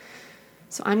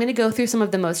 So I'm going to go through some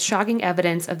of the most shocking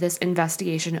evidence of this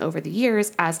investigation over the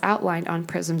years as outlined on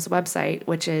PRISM's website,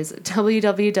 which is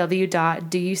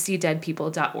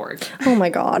www.doyouseedeadpeople.org. Oh my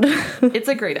God. It's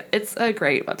a great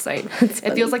website.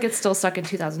 It feels like it's still stuck in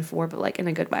 2004, but like in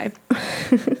a good way.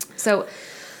 So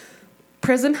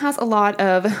PRISM has a lot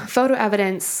of photo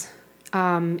evidence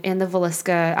in the Villisca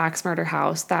Axe Murder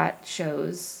House that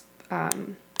shows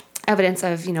evidence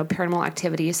of, paranormal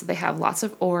activity. So they have lots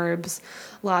of orbs,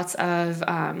 lots of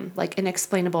like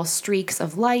inexplainable streaks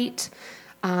of light,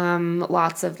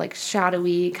 lots of like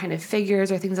shadowy kind of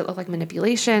figures or things that look like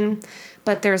manipulation.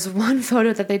 But there's one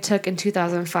photo that they took in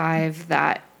 2005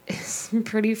 that is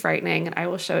pretty frightening, and I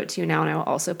will show it to you now, and I will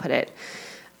also put it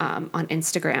on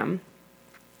Instagram.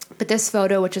 But this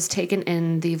photo, which is taken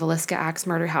in the Villisca Axe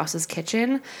Murder House's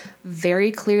kitchen, very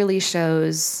clearly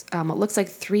shows what looks like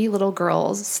 3 little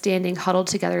girls standing huddled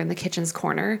together in the kitchen's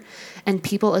corner. And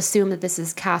people assume that this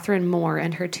is Catherine Moore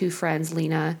and her 2 friends,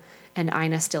 Lena and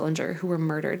Ina Stillinger, who were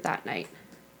murdered that night.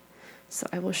 So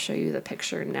I will show you the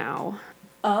picture now.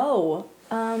 Oh,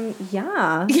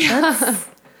 yeah. Yeah.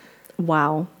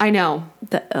 Wow. I know.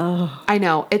 Oh. I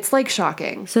know. It's like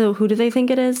shocking. So who do they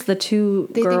think it is? The 2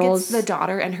 They girls? think it's the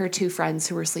daughter and her 2 friends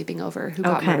who were sleeping over who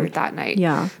got murdered that night.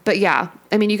 Yeah. But yeah,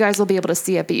 I mean, you guys will be able to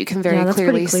see it, but you can very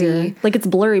clearly see. Like, it's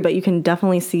blurry, but you can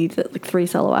definitely see the 3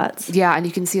 silhouettes. Yeah, and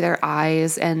you can see their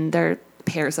eyes and their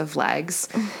pairs of legs.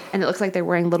 And it looks like they're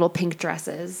wearing little pink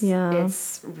dresses. Yeah.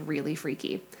 It's really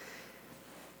freaky.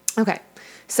 Okay.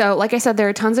 So, like I said, there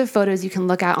are tons of photos you can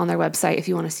look at on their website if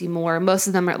you want to see more. Most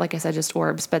of them are, like I said, just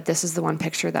orbs, but this is the one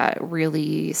picture that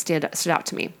really stood out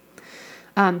to me.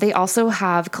 They also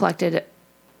have collected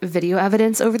video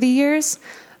evidence over the years.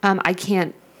 I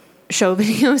can't show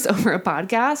videos over a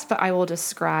podcast, but I will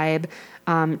describe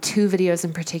 2 videos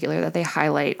in particular that they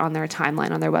highlight on their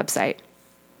timeline on their website.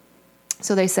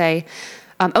 So they say,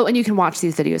 and you can watch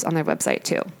these videos on their website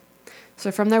too. So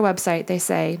from their website, they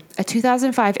say, a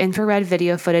 2005 infrared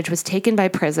video footage was taken by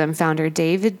Prism founder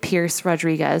David Pierce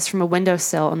Rodriguez from a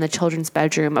windowsill in the children's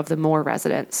bedroom of the Moore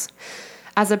residence.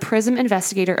 As a Prism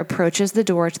investigator approaches the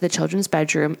door to the children's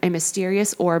bedroom, a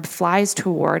mysterious orb flies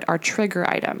toward our trigger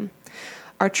item.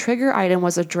 Our trigger item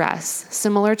was a dress,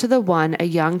 similar to the one a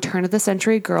young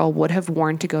turn-of-the-century girl would have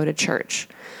worn to go to church.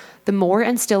 The Moore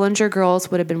and Stillinger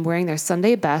girls would have been wearing their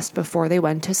Sunday best before they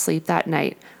went to sleep that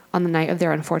night, on the night of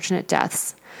their unfortunate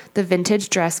deaths. The vintage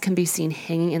dress can be seen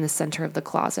hanging in the center of the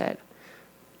closet.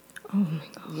 Oh my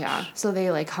gosh. Yeah. So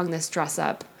they like hung this dress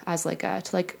up as like to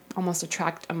like almost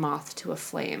attract a moth to a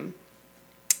flame.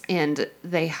 And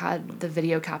they had the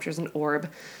video captures an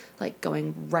orb like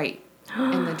going right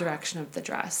in the direction of the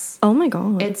dress. Oh my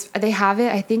God. They have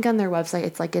it, I think on their website,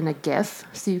 it's like in a GIF,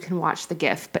 so you can watch the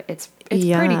GIF, but it's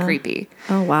pretty creepy.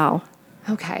 Oh wow.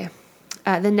 Okay.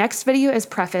 The next video is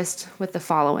prefaced with the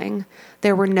following.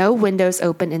 There were no windows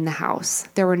open in the house.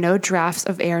 There were no drafts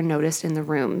of air noticed in the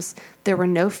rooms. There were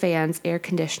no fans, air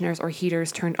conditioners, or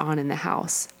heaters turned on in the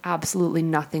house. Absolutely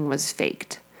nothing was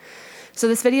faked. So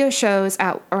this video shows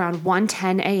at around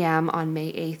 1:10 a.m. on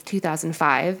May 8th,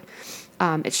 2005.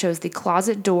 It shows the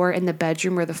closet door in the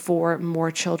bedroom where the 4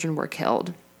 Moore children were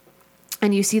killed.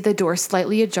 And you see the door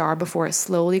slightly ajar before it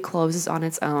slowly closes on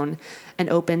its own and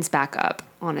opens back up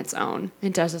on its own.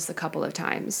 It does this a couple of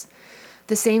times.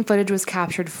 The same footage was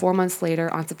captured 4 months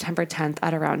later on September 10th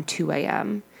at around 2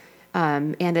 a.m.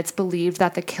 And it's believed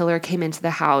that the killer came into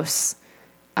the house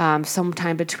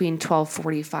sometime between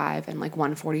 12:45 and like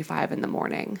 1:45 in the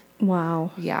morning.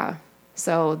 Wow. Yeah.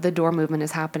 So the door movement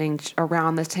is happening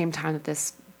around the same time that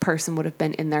this person would have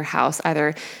been in their house,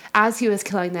 either as he was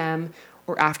killing them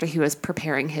or after he was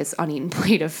preparing his uneaten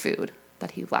plate of food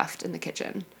that he left in the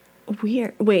kitchen.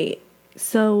 Weird. Wait,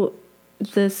 so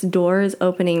this door is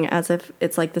opening as if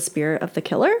it's like the spirit of the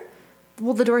killer?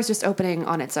 Well, the door is just opening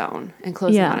on its own and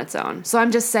closing on its own. So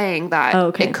I'm just saying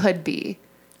that it could be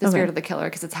the spirit of the killer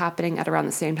because it's happening at around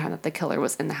the same time that the killer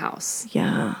was in the house.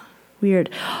 Yeah. Weird.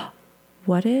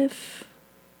 What if,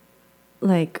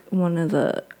 like, one of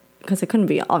the... Because it couldn't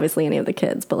be obviously any of the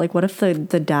kids, but, like, what if the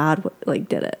dad, like,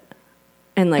 did it?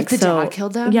 And, like, the dad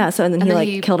killed them? Yeah, so and then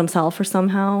he killed himself or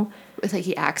somehow. It's like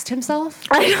he axed himself?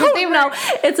 I don't know.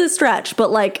 It's a stretch,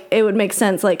 but, like, it would make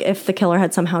sense, like, if the killer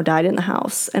had somehow died in the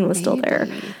house and was still there.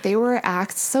 They were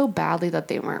axed so badly that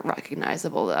they weren't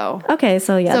recognizable, though. Okay,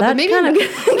 so, yeah, that kind of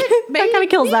that kind of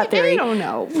kills that theory. I don't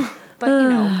know. But, you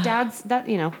know, dad's, that,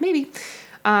 you know, maybe.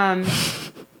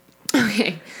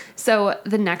 Okay, so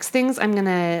the next things I'm going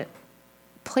to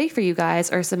play for you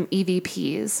guys are some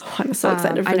EVPs. Oh, I'm so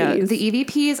excited for these. The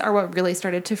EVPs are what really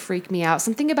started to freak me out.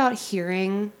 Something about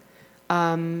hearing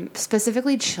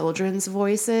specifically children's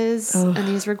voices in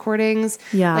these recordings.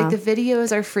 Yeah. Like the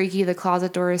videos are freaky. The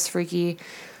closet door is freaky.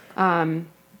 The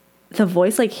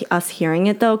voice, like us hearing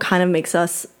it though, kind of makes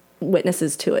us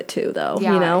witnesses to it too, though.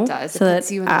 Yeah, you know? it does. So it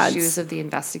puts you in the shoes of the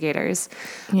investigators.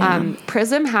 Yeah.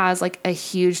 Prism has like a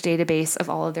huge database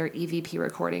of all of their EVP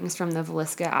recordings from the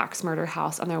Villisca Axe Murder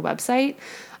House on their website.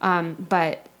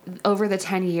 But over the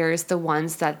 10 years, the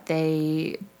ones that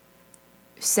they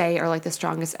say are like the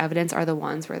strongest evidence are the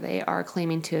ones where they are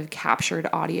claiming to have captured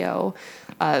audio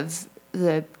of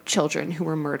the children who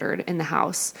were murdered in the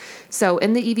house. So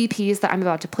in the EVPs that I'm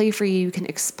about to play for you, you can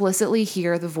explicitly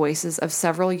hear the voices of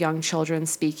several young children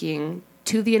speaking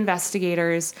to the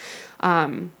investigators,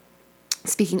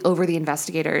 speaking over the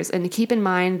investigators. And keep in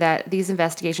mind that these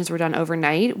investigations were done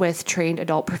overnight with trained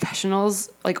adult professionals,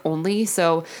 like only.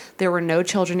 So there were no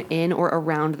children in or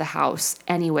around the house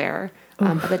anywhere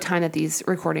at the time that these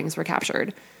recordings were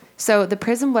captured. So the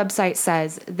Prism website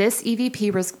says this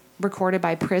EVP was recorded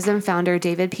by Prism founder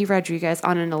David P. Rodriguez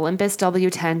on an Olympus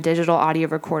W10 digital audio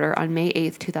recorder on May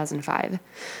 8th, 2005.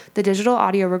 The digital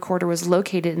audio recorder was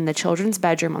located in the children's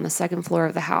bedroom on the second floor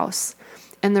of the house.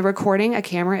 In the recording, a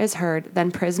camera is heard,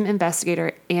 then Prism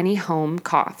investigator Annie Holm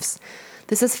coughs.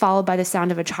 This is followed by the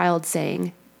sound of a child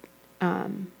sighing.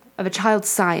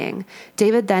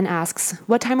 David then asks,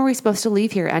 "What time are we supposed to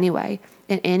leave here anyway?"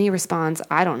 And Annie responds,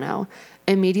 "I don't know."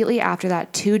 Immediately after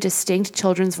that, 2 distinct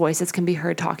children's voices can be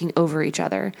heard talking over each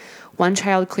other. One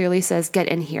child clearly says, "Get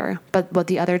in here," but what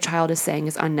the other child is saying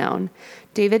is unknown.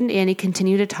 David and Annie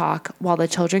continue to talk while the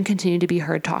children continue to be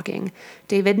heard talking.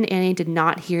 David and Annie did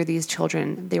not hear these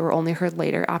children. They were only heard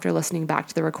later after listening back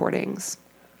to the recordings.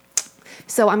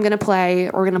 So we're going to play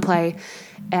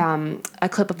a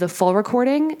clip of the full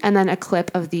recording and then a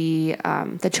clip of the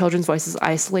children's voices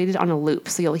isolated on a loop.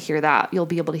 So you'll hear that. You'll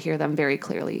be able to hear them very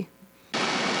clearly.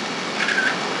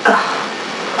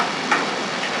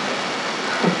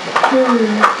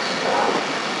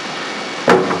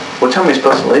 What time are we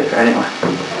supposed to leave here anyway?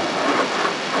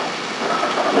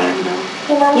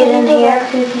 You didn't hear?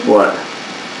 What?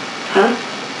 Huh?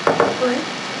 What?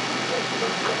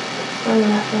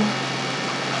 Nothing.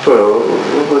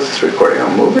 What was this recording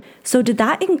on? Movie? So did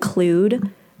that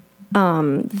include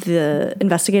the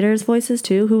investigators' voices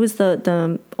too? Who was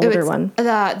the older one?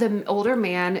 The older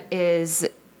man is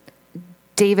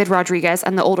David Rodriguez,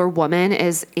 and the older woman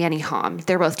is Annie Hom.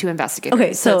 They're both 2 investigators.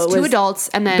 Okay, so it's it 2 was adults,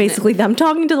 and then basically them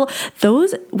talking to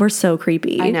those were so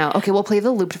creepy. I know. Okay, we'll play the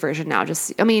looped version now. We'll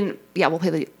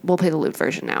play the looped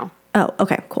version now. Oh,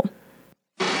 okay, cool.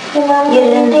 You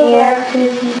didn't hear?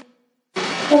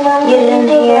 You didn't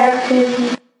hear?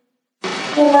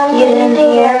 You didn't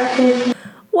hear?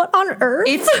 What on earth?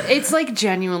 It's like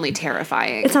genuinely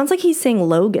terrifying. It sounds like he's saying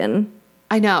Logan.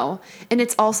 I know. And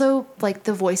it's also like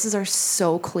the voices are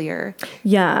so clear.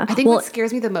 Yeah. I think what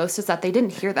scares me the most is that they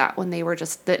didn't hear that when they were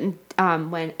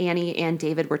when Annie and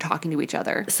David were talking to each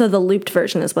other. So the looped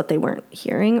version is what they weren't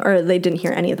hearing, or they didn't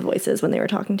hear any of the voices when they were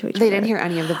talking to each other? They didn't hear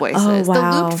any of the voices. Oh,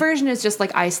 wow. The looped version is just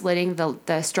like isolating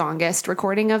the strongest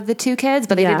recording of the 2 kids,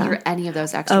 but they didn't hear any of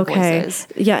those extra voices.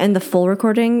 Yeah, and the full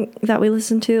recording that we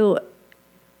listened to,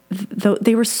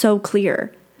 they were so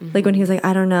clear. Like when he was like,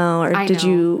 "I don't know," or "Did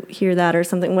you hear that?" or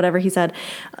something, whatever he said,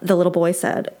 the little boy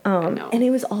said. And it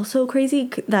was also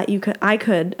crazy that I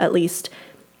could at least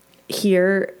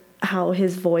hear how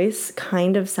his voice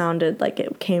kind of sounded like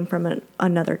it came from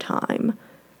another time.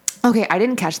 Okay, I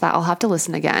didn't catch that. I'll have to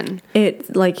listen again.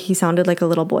 It like he sounded like a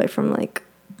little boy from like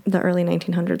the early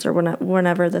 1900s or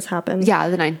whenever this happened. Yeah,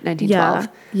 the 1912.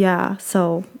 Yeah.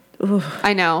 So. Oof,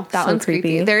 I know that so one's creepy.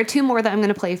 creepy. There are 2 more that I'm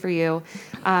going to play for you.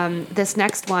 This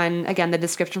next one, again, the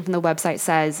description from the website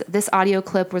says, this audio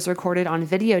clip was recorded on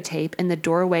videotape in the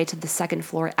doorway to the 2nd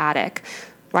floor attic,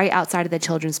 right outside of the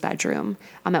children's bedroom,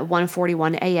 at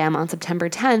 1:41 a.m. on September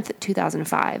 10th,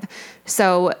 2005.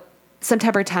 So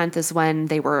September 10th is when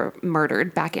they were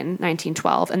murdered back in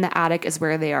 1912, and the attic is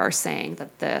where they are saying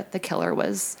that the killer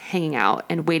was hanging out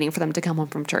and waiting for them to come home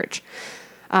from church.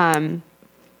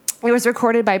 It was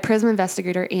recorded by PRISM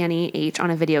investigator Annie H. on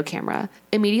a video camera.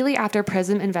 Immediately after,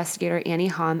 PRISM investigator Annie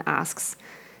Hom asks,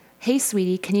 "Hey,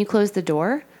 sweetie, can you close the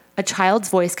door?" A child's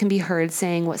voice can be heard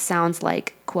saying what sounds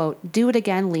like, quote, "Do it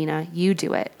again, Lena, you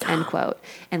do it," end quote.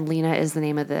 And Lena is the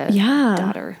name of the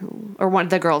daughter or one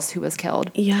of the girls who was killed.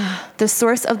 Yeah. The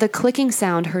source of the clicking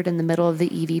sound heard in the middle of the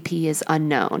EVP is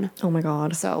unknown. Oh my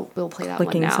God. So we'll play that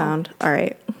clicking one now. sound. All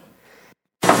right.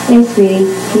 Hey, sweetie,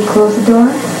 can you close the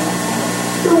door?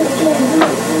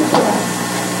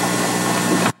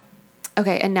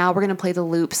 Okay, and now we're going to play the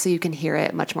loop so you can hear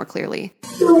it much more clearly.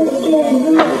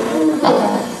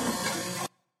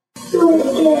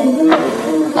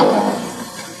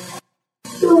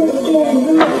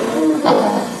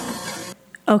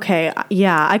 Okay,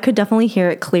 yeah, I could definitely hear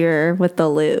it clearer with the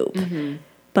loop. Mm-hmm.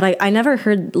 But I never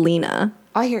heard Lena.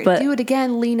 I hear it. Do it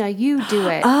again, Lena, you do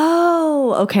it.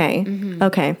 Oh, okay. Mm-hmm.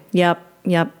 Okay, yep.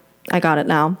 I got it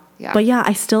now. Yeah. But yeah,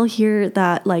 I still hear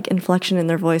that like inflection in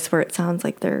their voice where it sounds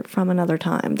like they're from another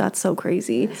time. That's so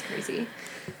crazy. That's crazy.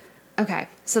 Okay,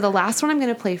 so the last one I'm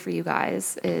going to play for you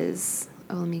guys is...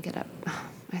 Oh, let me get up.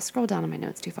 I scrolled down on my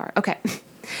notes too far. Okay.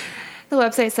 The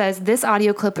website says, this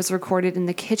audio clip was recorded in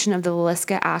the kitchen of the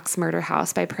Villisca Axe murder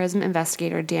house by PRISM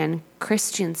investigator Dan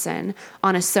Christensen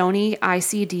on a Sony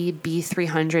ICD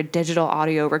B300 digital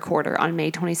audio recorder on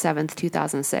May 27th,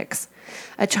 2006.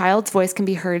 A child's voice can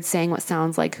be heard saying what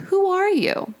sounds like, "Who are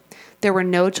you?" There were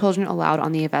no children allowed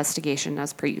on the investigation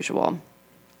as per usual.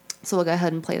 So we'll go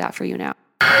ahead and play that for you now.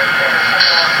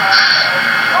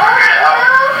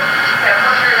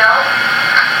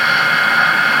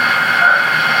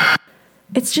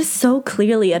 It's just so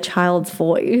clearly a child's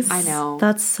voice. I know.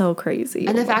 That's so crazy.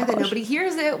 And the fact that nobody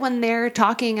hears it when they're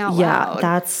talking out loud. Yeah,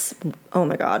 that's... Oh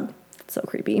my God. That's so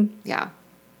creepy. Yeah.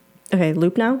 Okay,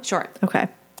 loop now? Sure. Okay.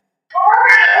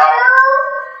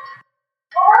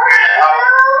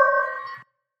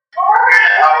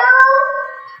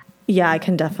 Yeah, I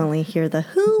can definitely hear the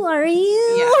 "Who are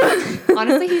you?" Yeah.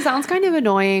 Honestly, he sounds kind of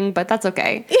annoying, but that's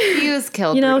okay. He was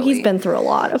killed. You know, brutally. he's been through a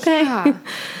lot. Okay. Yeah.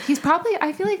 He's probably.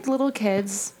 I feel like little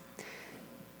kids.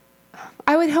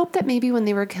 I would hope that maybe when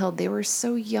they were killed, they were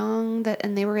so young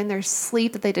and they were in their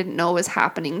sleep that they didn't know what was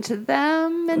happening to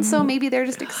them. And so maybe they're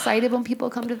just excited when people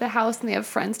come to the house and they have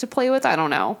friends to play with. I don't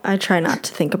know. I try not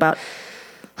to think about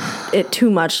it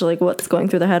too much, like what's going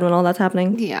through their head when all that's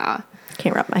happening. Yeah.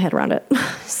 Can't wrap my head around it.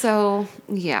 So,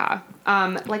 yeah.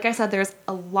 Like I said, there's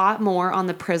a lot more on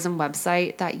the Prism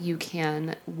website that you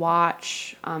can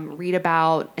watch, read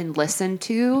about, and listen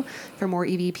to for more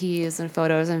EVPs and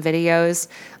photos and videos.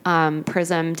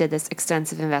 Prism did this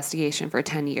extensive investigation for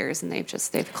 10 years, and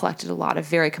they've collected a lot of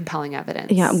very compelling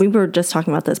evidence. Yeah, we were just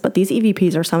talking about this, but these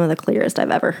EVPs are some of the clearest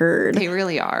I've ever heard. They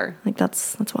really are. Like,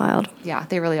 that's wild. Yeah,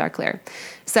 they really are clear.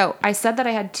 So I said that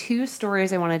I had 2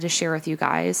 stories I wanted to share with you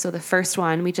guys. So the first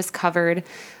one, we just covered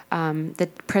the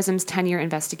Prism's 10-year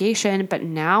investigation, but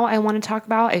now I want to talk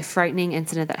about a frightening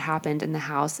incident that happened in the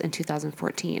house in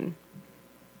 2014.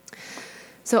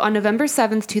 So on November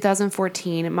 7th,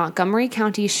 2014, Montgomery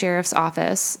County Sheriff's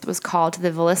Office was called to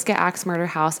the Villisca Axe murder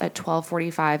house at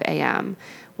 12:45 a.m.,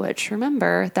 which,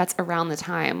 remember, that's around the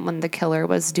time when the killer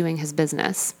was doing his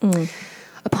business.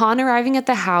 Upon arriving at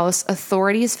the house,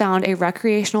 authorities found a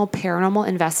recreational paranormal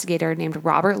investigator named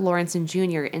Robert Lawrenson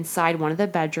Jr. inside one of the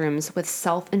bedrooms with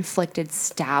self-inflicted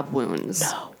stab wounds.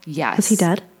 No. Yes. Was he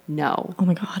dead? No. Oh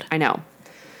my God. I know.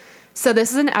 So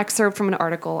this is an excerpt from an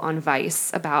article on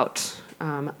Vice about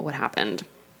what happened.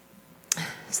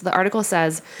 So the article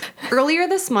says, earlier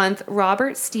this month,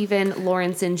 Robert Stephen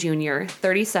Lawrenson Jr.,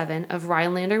 37, of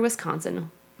Rhinelander,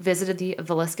 Wisconsin, visited the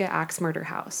Villisca Axe murder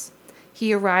house.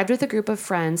 He arrived with a group of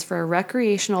friends for a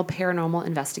recreational paranormal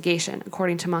investigation,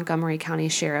 according to Montgomery County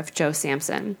Sheriff Joe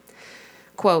Sampson.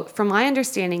 Quote, from my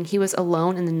understanding, he was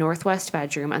alone in the northwest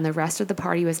bedroom and the rest of the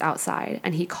party was outside,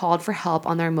 and he called for help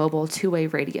on their mobile 2-way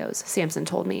radios, Sampson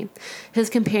told me. His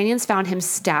companions found him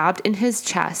stabbed in his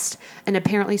chest, an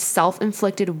apparently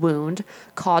self-inflicted wound,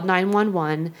 called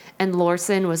 911, and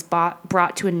Lawrenson was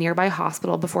brought to a nearby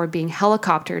hospital before being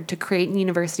helicoptered to Creighton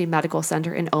University Medical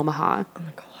Center in Omaha. Oh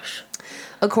my gosh.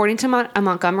 According to a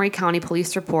Montgomery County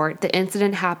police report, the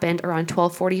incident happened around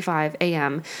 12:45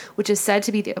 a.m., which is said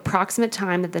to be the approximate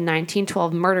time that the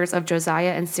 1912 murders of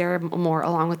Josiah and Sarah Moore,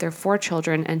 along with their 4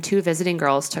 children and 2 visiting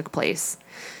girls, took place.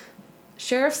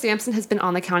 Sheriff Sampson has been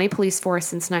on the county police force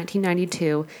since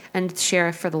 1992 and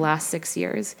sheriff for the last 6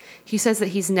 years. He says that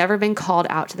he's never been called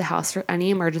out to the house for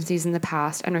any emergencies in the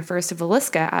past and refers to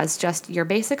Villisca as just your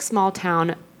basic small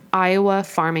town Iowa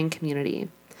farming community.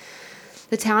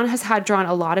 The town has had drawn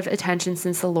a lot of attention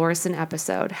since the Lawrenson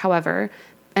episode. However,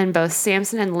 and both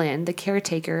Sampson and Lynn, the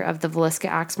caretaker of the Villisca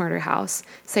Axe murder house,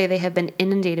 say they have been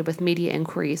inundated with media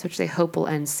inquiries, which they hope will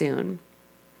end soon.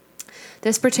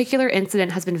 This particular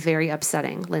incident has been very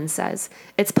upsetting, Lynn says.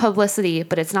 It's publicity,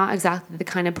 but it's not exactly the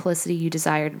kind of publicity you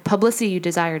desire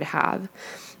to have.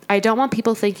 I don't want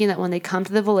people thinking that when they come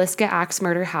to the Villisca Axe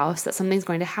murder house that something's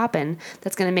going to happen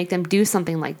that's going to make them do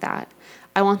something like that.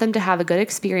 I want them to have a good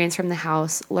experience from the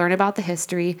house, learn about the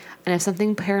history, and if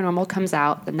something paranormal comes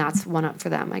out, then that's one up for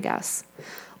them, I guess.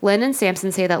 Lynn and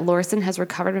Sampson say that Lawrenson has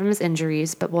recovered from his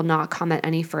injuries, but will not comment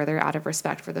any further out of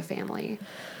respect for the family.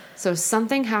 So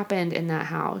something happened in that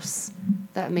house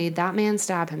that made that man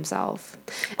stab himself.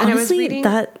 And honestly,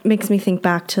 that makes me think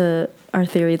back to our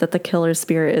theory that the killer's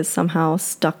spirit is somehow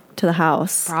stuck to the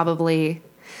house. Probably.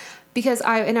 Because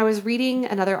I was reading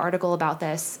another article about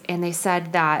this, and they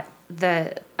said that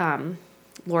the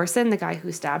Lawrenson, the guy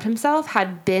who stabbed himself,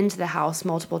 had been to the house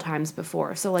multiple times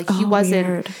before. So like he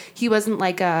wasn't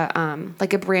like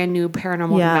a brand new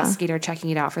paranormal investigator checking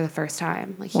it out for the first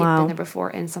time. Like he'd been there before,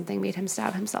 and something made him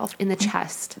stab himself in the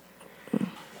chest.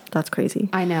 That's crazy.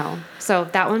 I know. So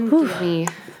that one gave me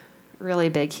really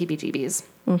big heebie-jeebies.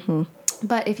 Mm-hmm.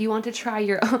 But if you want to try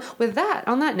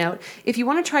on that note, if you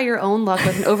want to try your own luck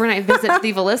with an overnight visit to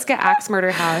the Villisca Axe murder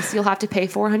house, you'll have to pay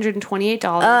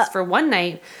 $428 for one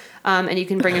night, and you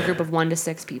can bring a group of 1 to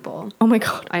 6 people. Oh my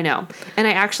God. I know. And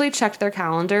I actually checked their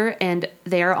calendar, and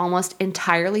they are almost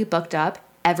entirely booked up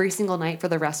every single night for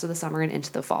the rest of the summer and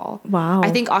into the fall. Wow. I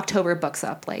think October books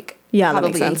up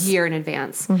probably a year in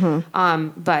advance.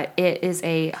 Mm-hmm. But it is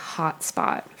a hot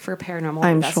spot for paranormal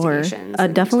investigations. I'm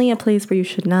sure. Definitely a place where you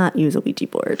should not use a Ouija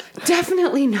board.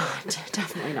 Definitely not.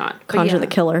 Definitely not. Conjure the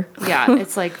killer. Yeah,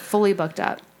 it's like fully booked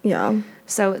up. Yeah.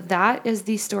 So that is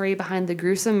the story behind the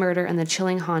gruesome murder and the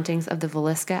chilling hauntings of the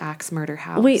Villisca Axe murder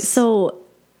house. Wait, so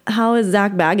how is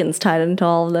Zach Baggins tied into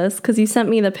all of this? Because you sent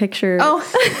me the picture. Oh,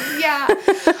 yeah.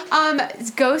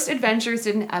 Ghost Adventures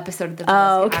did an episode of the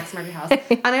Axe Murder House.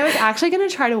 And I was actually going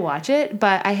to try to watch it,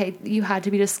 but you had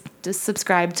to be just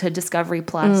subscribed to Discovery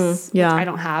Plus, which I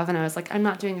don't have. And I was like, I'm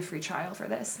not doing a free trial for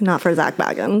this. Not for Zach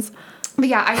Baggins. But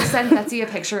yeah, I sent Betsy a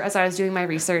picture as I was doing my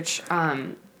research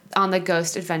on the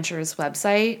Ghost Adventures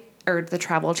website, or the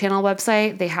Travel Channel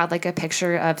website. They had like a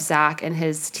picture of Zach and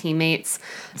his teammates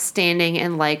standing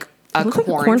in like a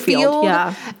cornfield.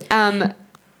 Yeah.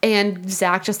 And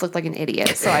Zach just looked like an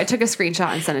idiot. So I took a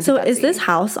screenshot and sent it to So Betsy. is this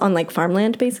house on like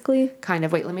farmland basically? Kind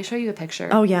of. Wait, let me show you a picture.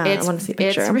 Oh yeah, I want to see a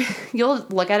picture. You'll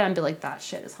look at it and be like, that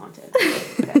shit is haunted.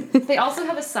 Okay. They also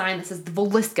have a sign that says the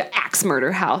Villisca Axe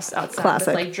Murder House outside. Classic.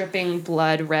 With like dripping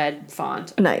blood red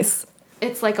font. Nice.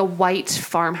 It's like a white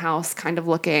farmhouse kind of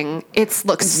looking. It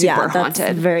looks super haunted.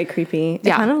 That's very creepy. It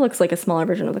kind of looks like a smaller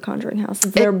version of the Conjuring house.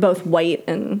 They're both white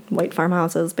and white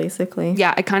farmhouses, basically.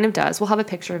 Yeah, it kind of does. We'll have a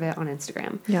picture of it on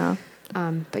Instagram. Yeah.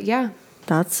 But yeah,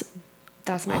 that's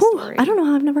my story. I don't know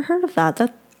how I've never heard of that.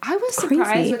 I was crazy.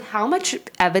 surprised with how much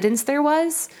evidence there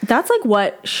was. That's like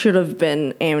what should have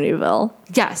been Amityville.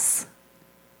 Yes.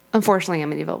 Unfortunately,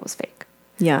 Amityville was fake.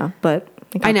 Yeah, but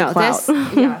I know this.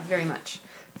 Yeah, very much.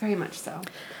 Very much so.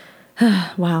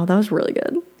 Wow, that was really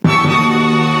good.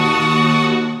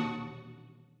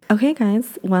 Okay,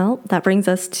 guys. Well, that brings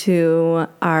us to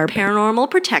our paranormal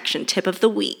protection tip of the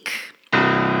week.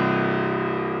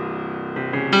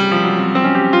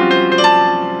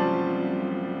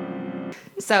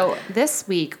 So this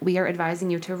week, we are advising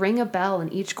you to ring a bell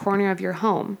in each corner of your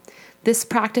home. This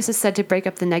practice is said to break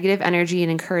up the negative energy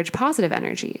and encourage positive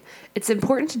energy. It's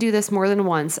important to do this more than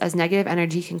once, as negative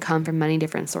energy can come from many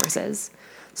different sources.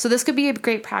 So this could be a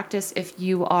great practice if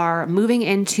you are moving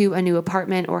into a new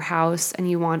apartment or house and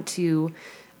you want to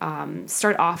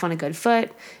start off on a good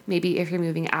foot. Maybe if you're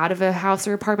moving out of a house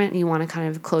or apartment and you want to kind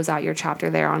of close out your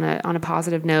chapter there on a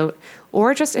positive note,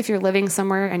 or just if you're living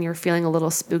somewhere and you're feeling a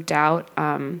little spooked out,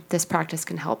 this practice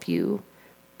can help you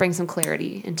bring some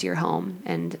clarity into your home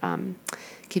and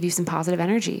give you some positive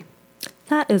energy.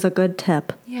 That is a good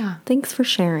tip. Yeah. Thanks for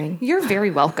sharing. You're very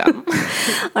welcome.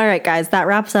 All right, guys, that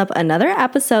wraps up another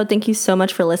episode. Thank you so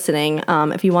much for listening.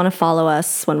 If you want to follow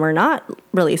us when we're not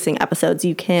releasing episodes,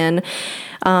 you can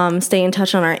stay in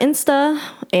touch on our Insta,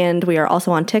 and we are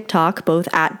also on TikTok, both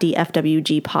at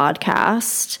DFWG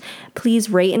Podcast. Please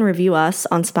rate and review us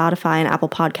on Spotify and Apple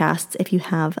Podcasts if you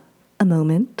have a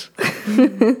moment.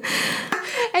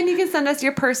 And you can send us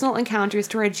your personal encounters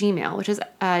to our Gmail, which is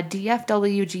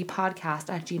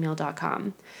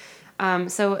dfwgpodcast@gmail.com.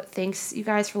 So thanks, you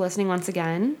guys, for listening once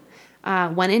again.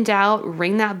 When in doubt,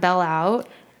 ring that bell out.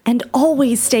 And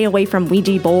always stay away from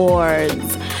Ouija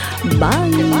boards. Bye.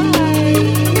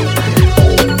 Goodbye.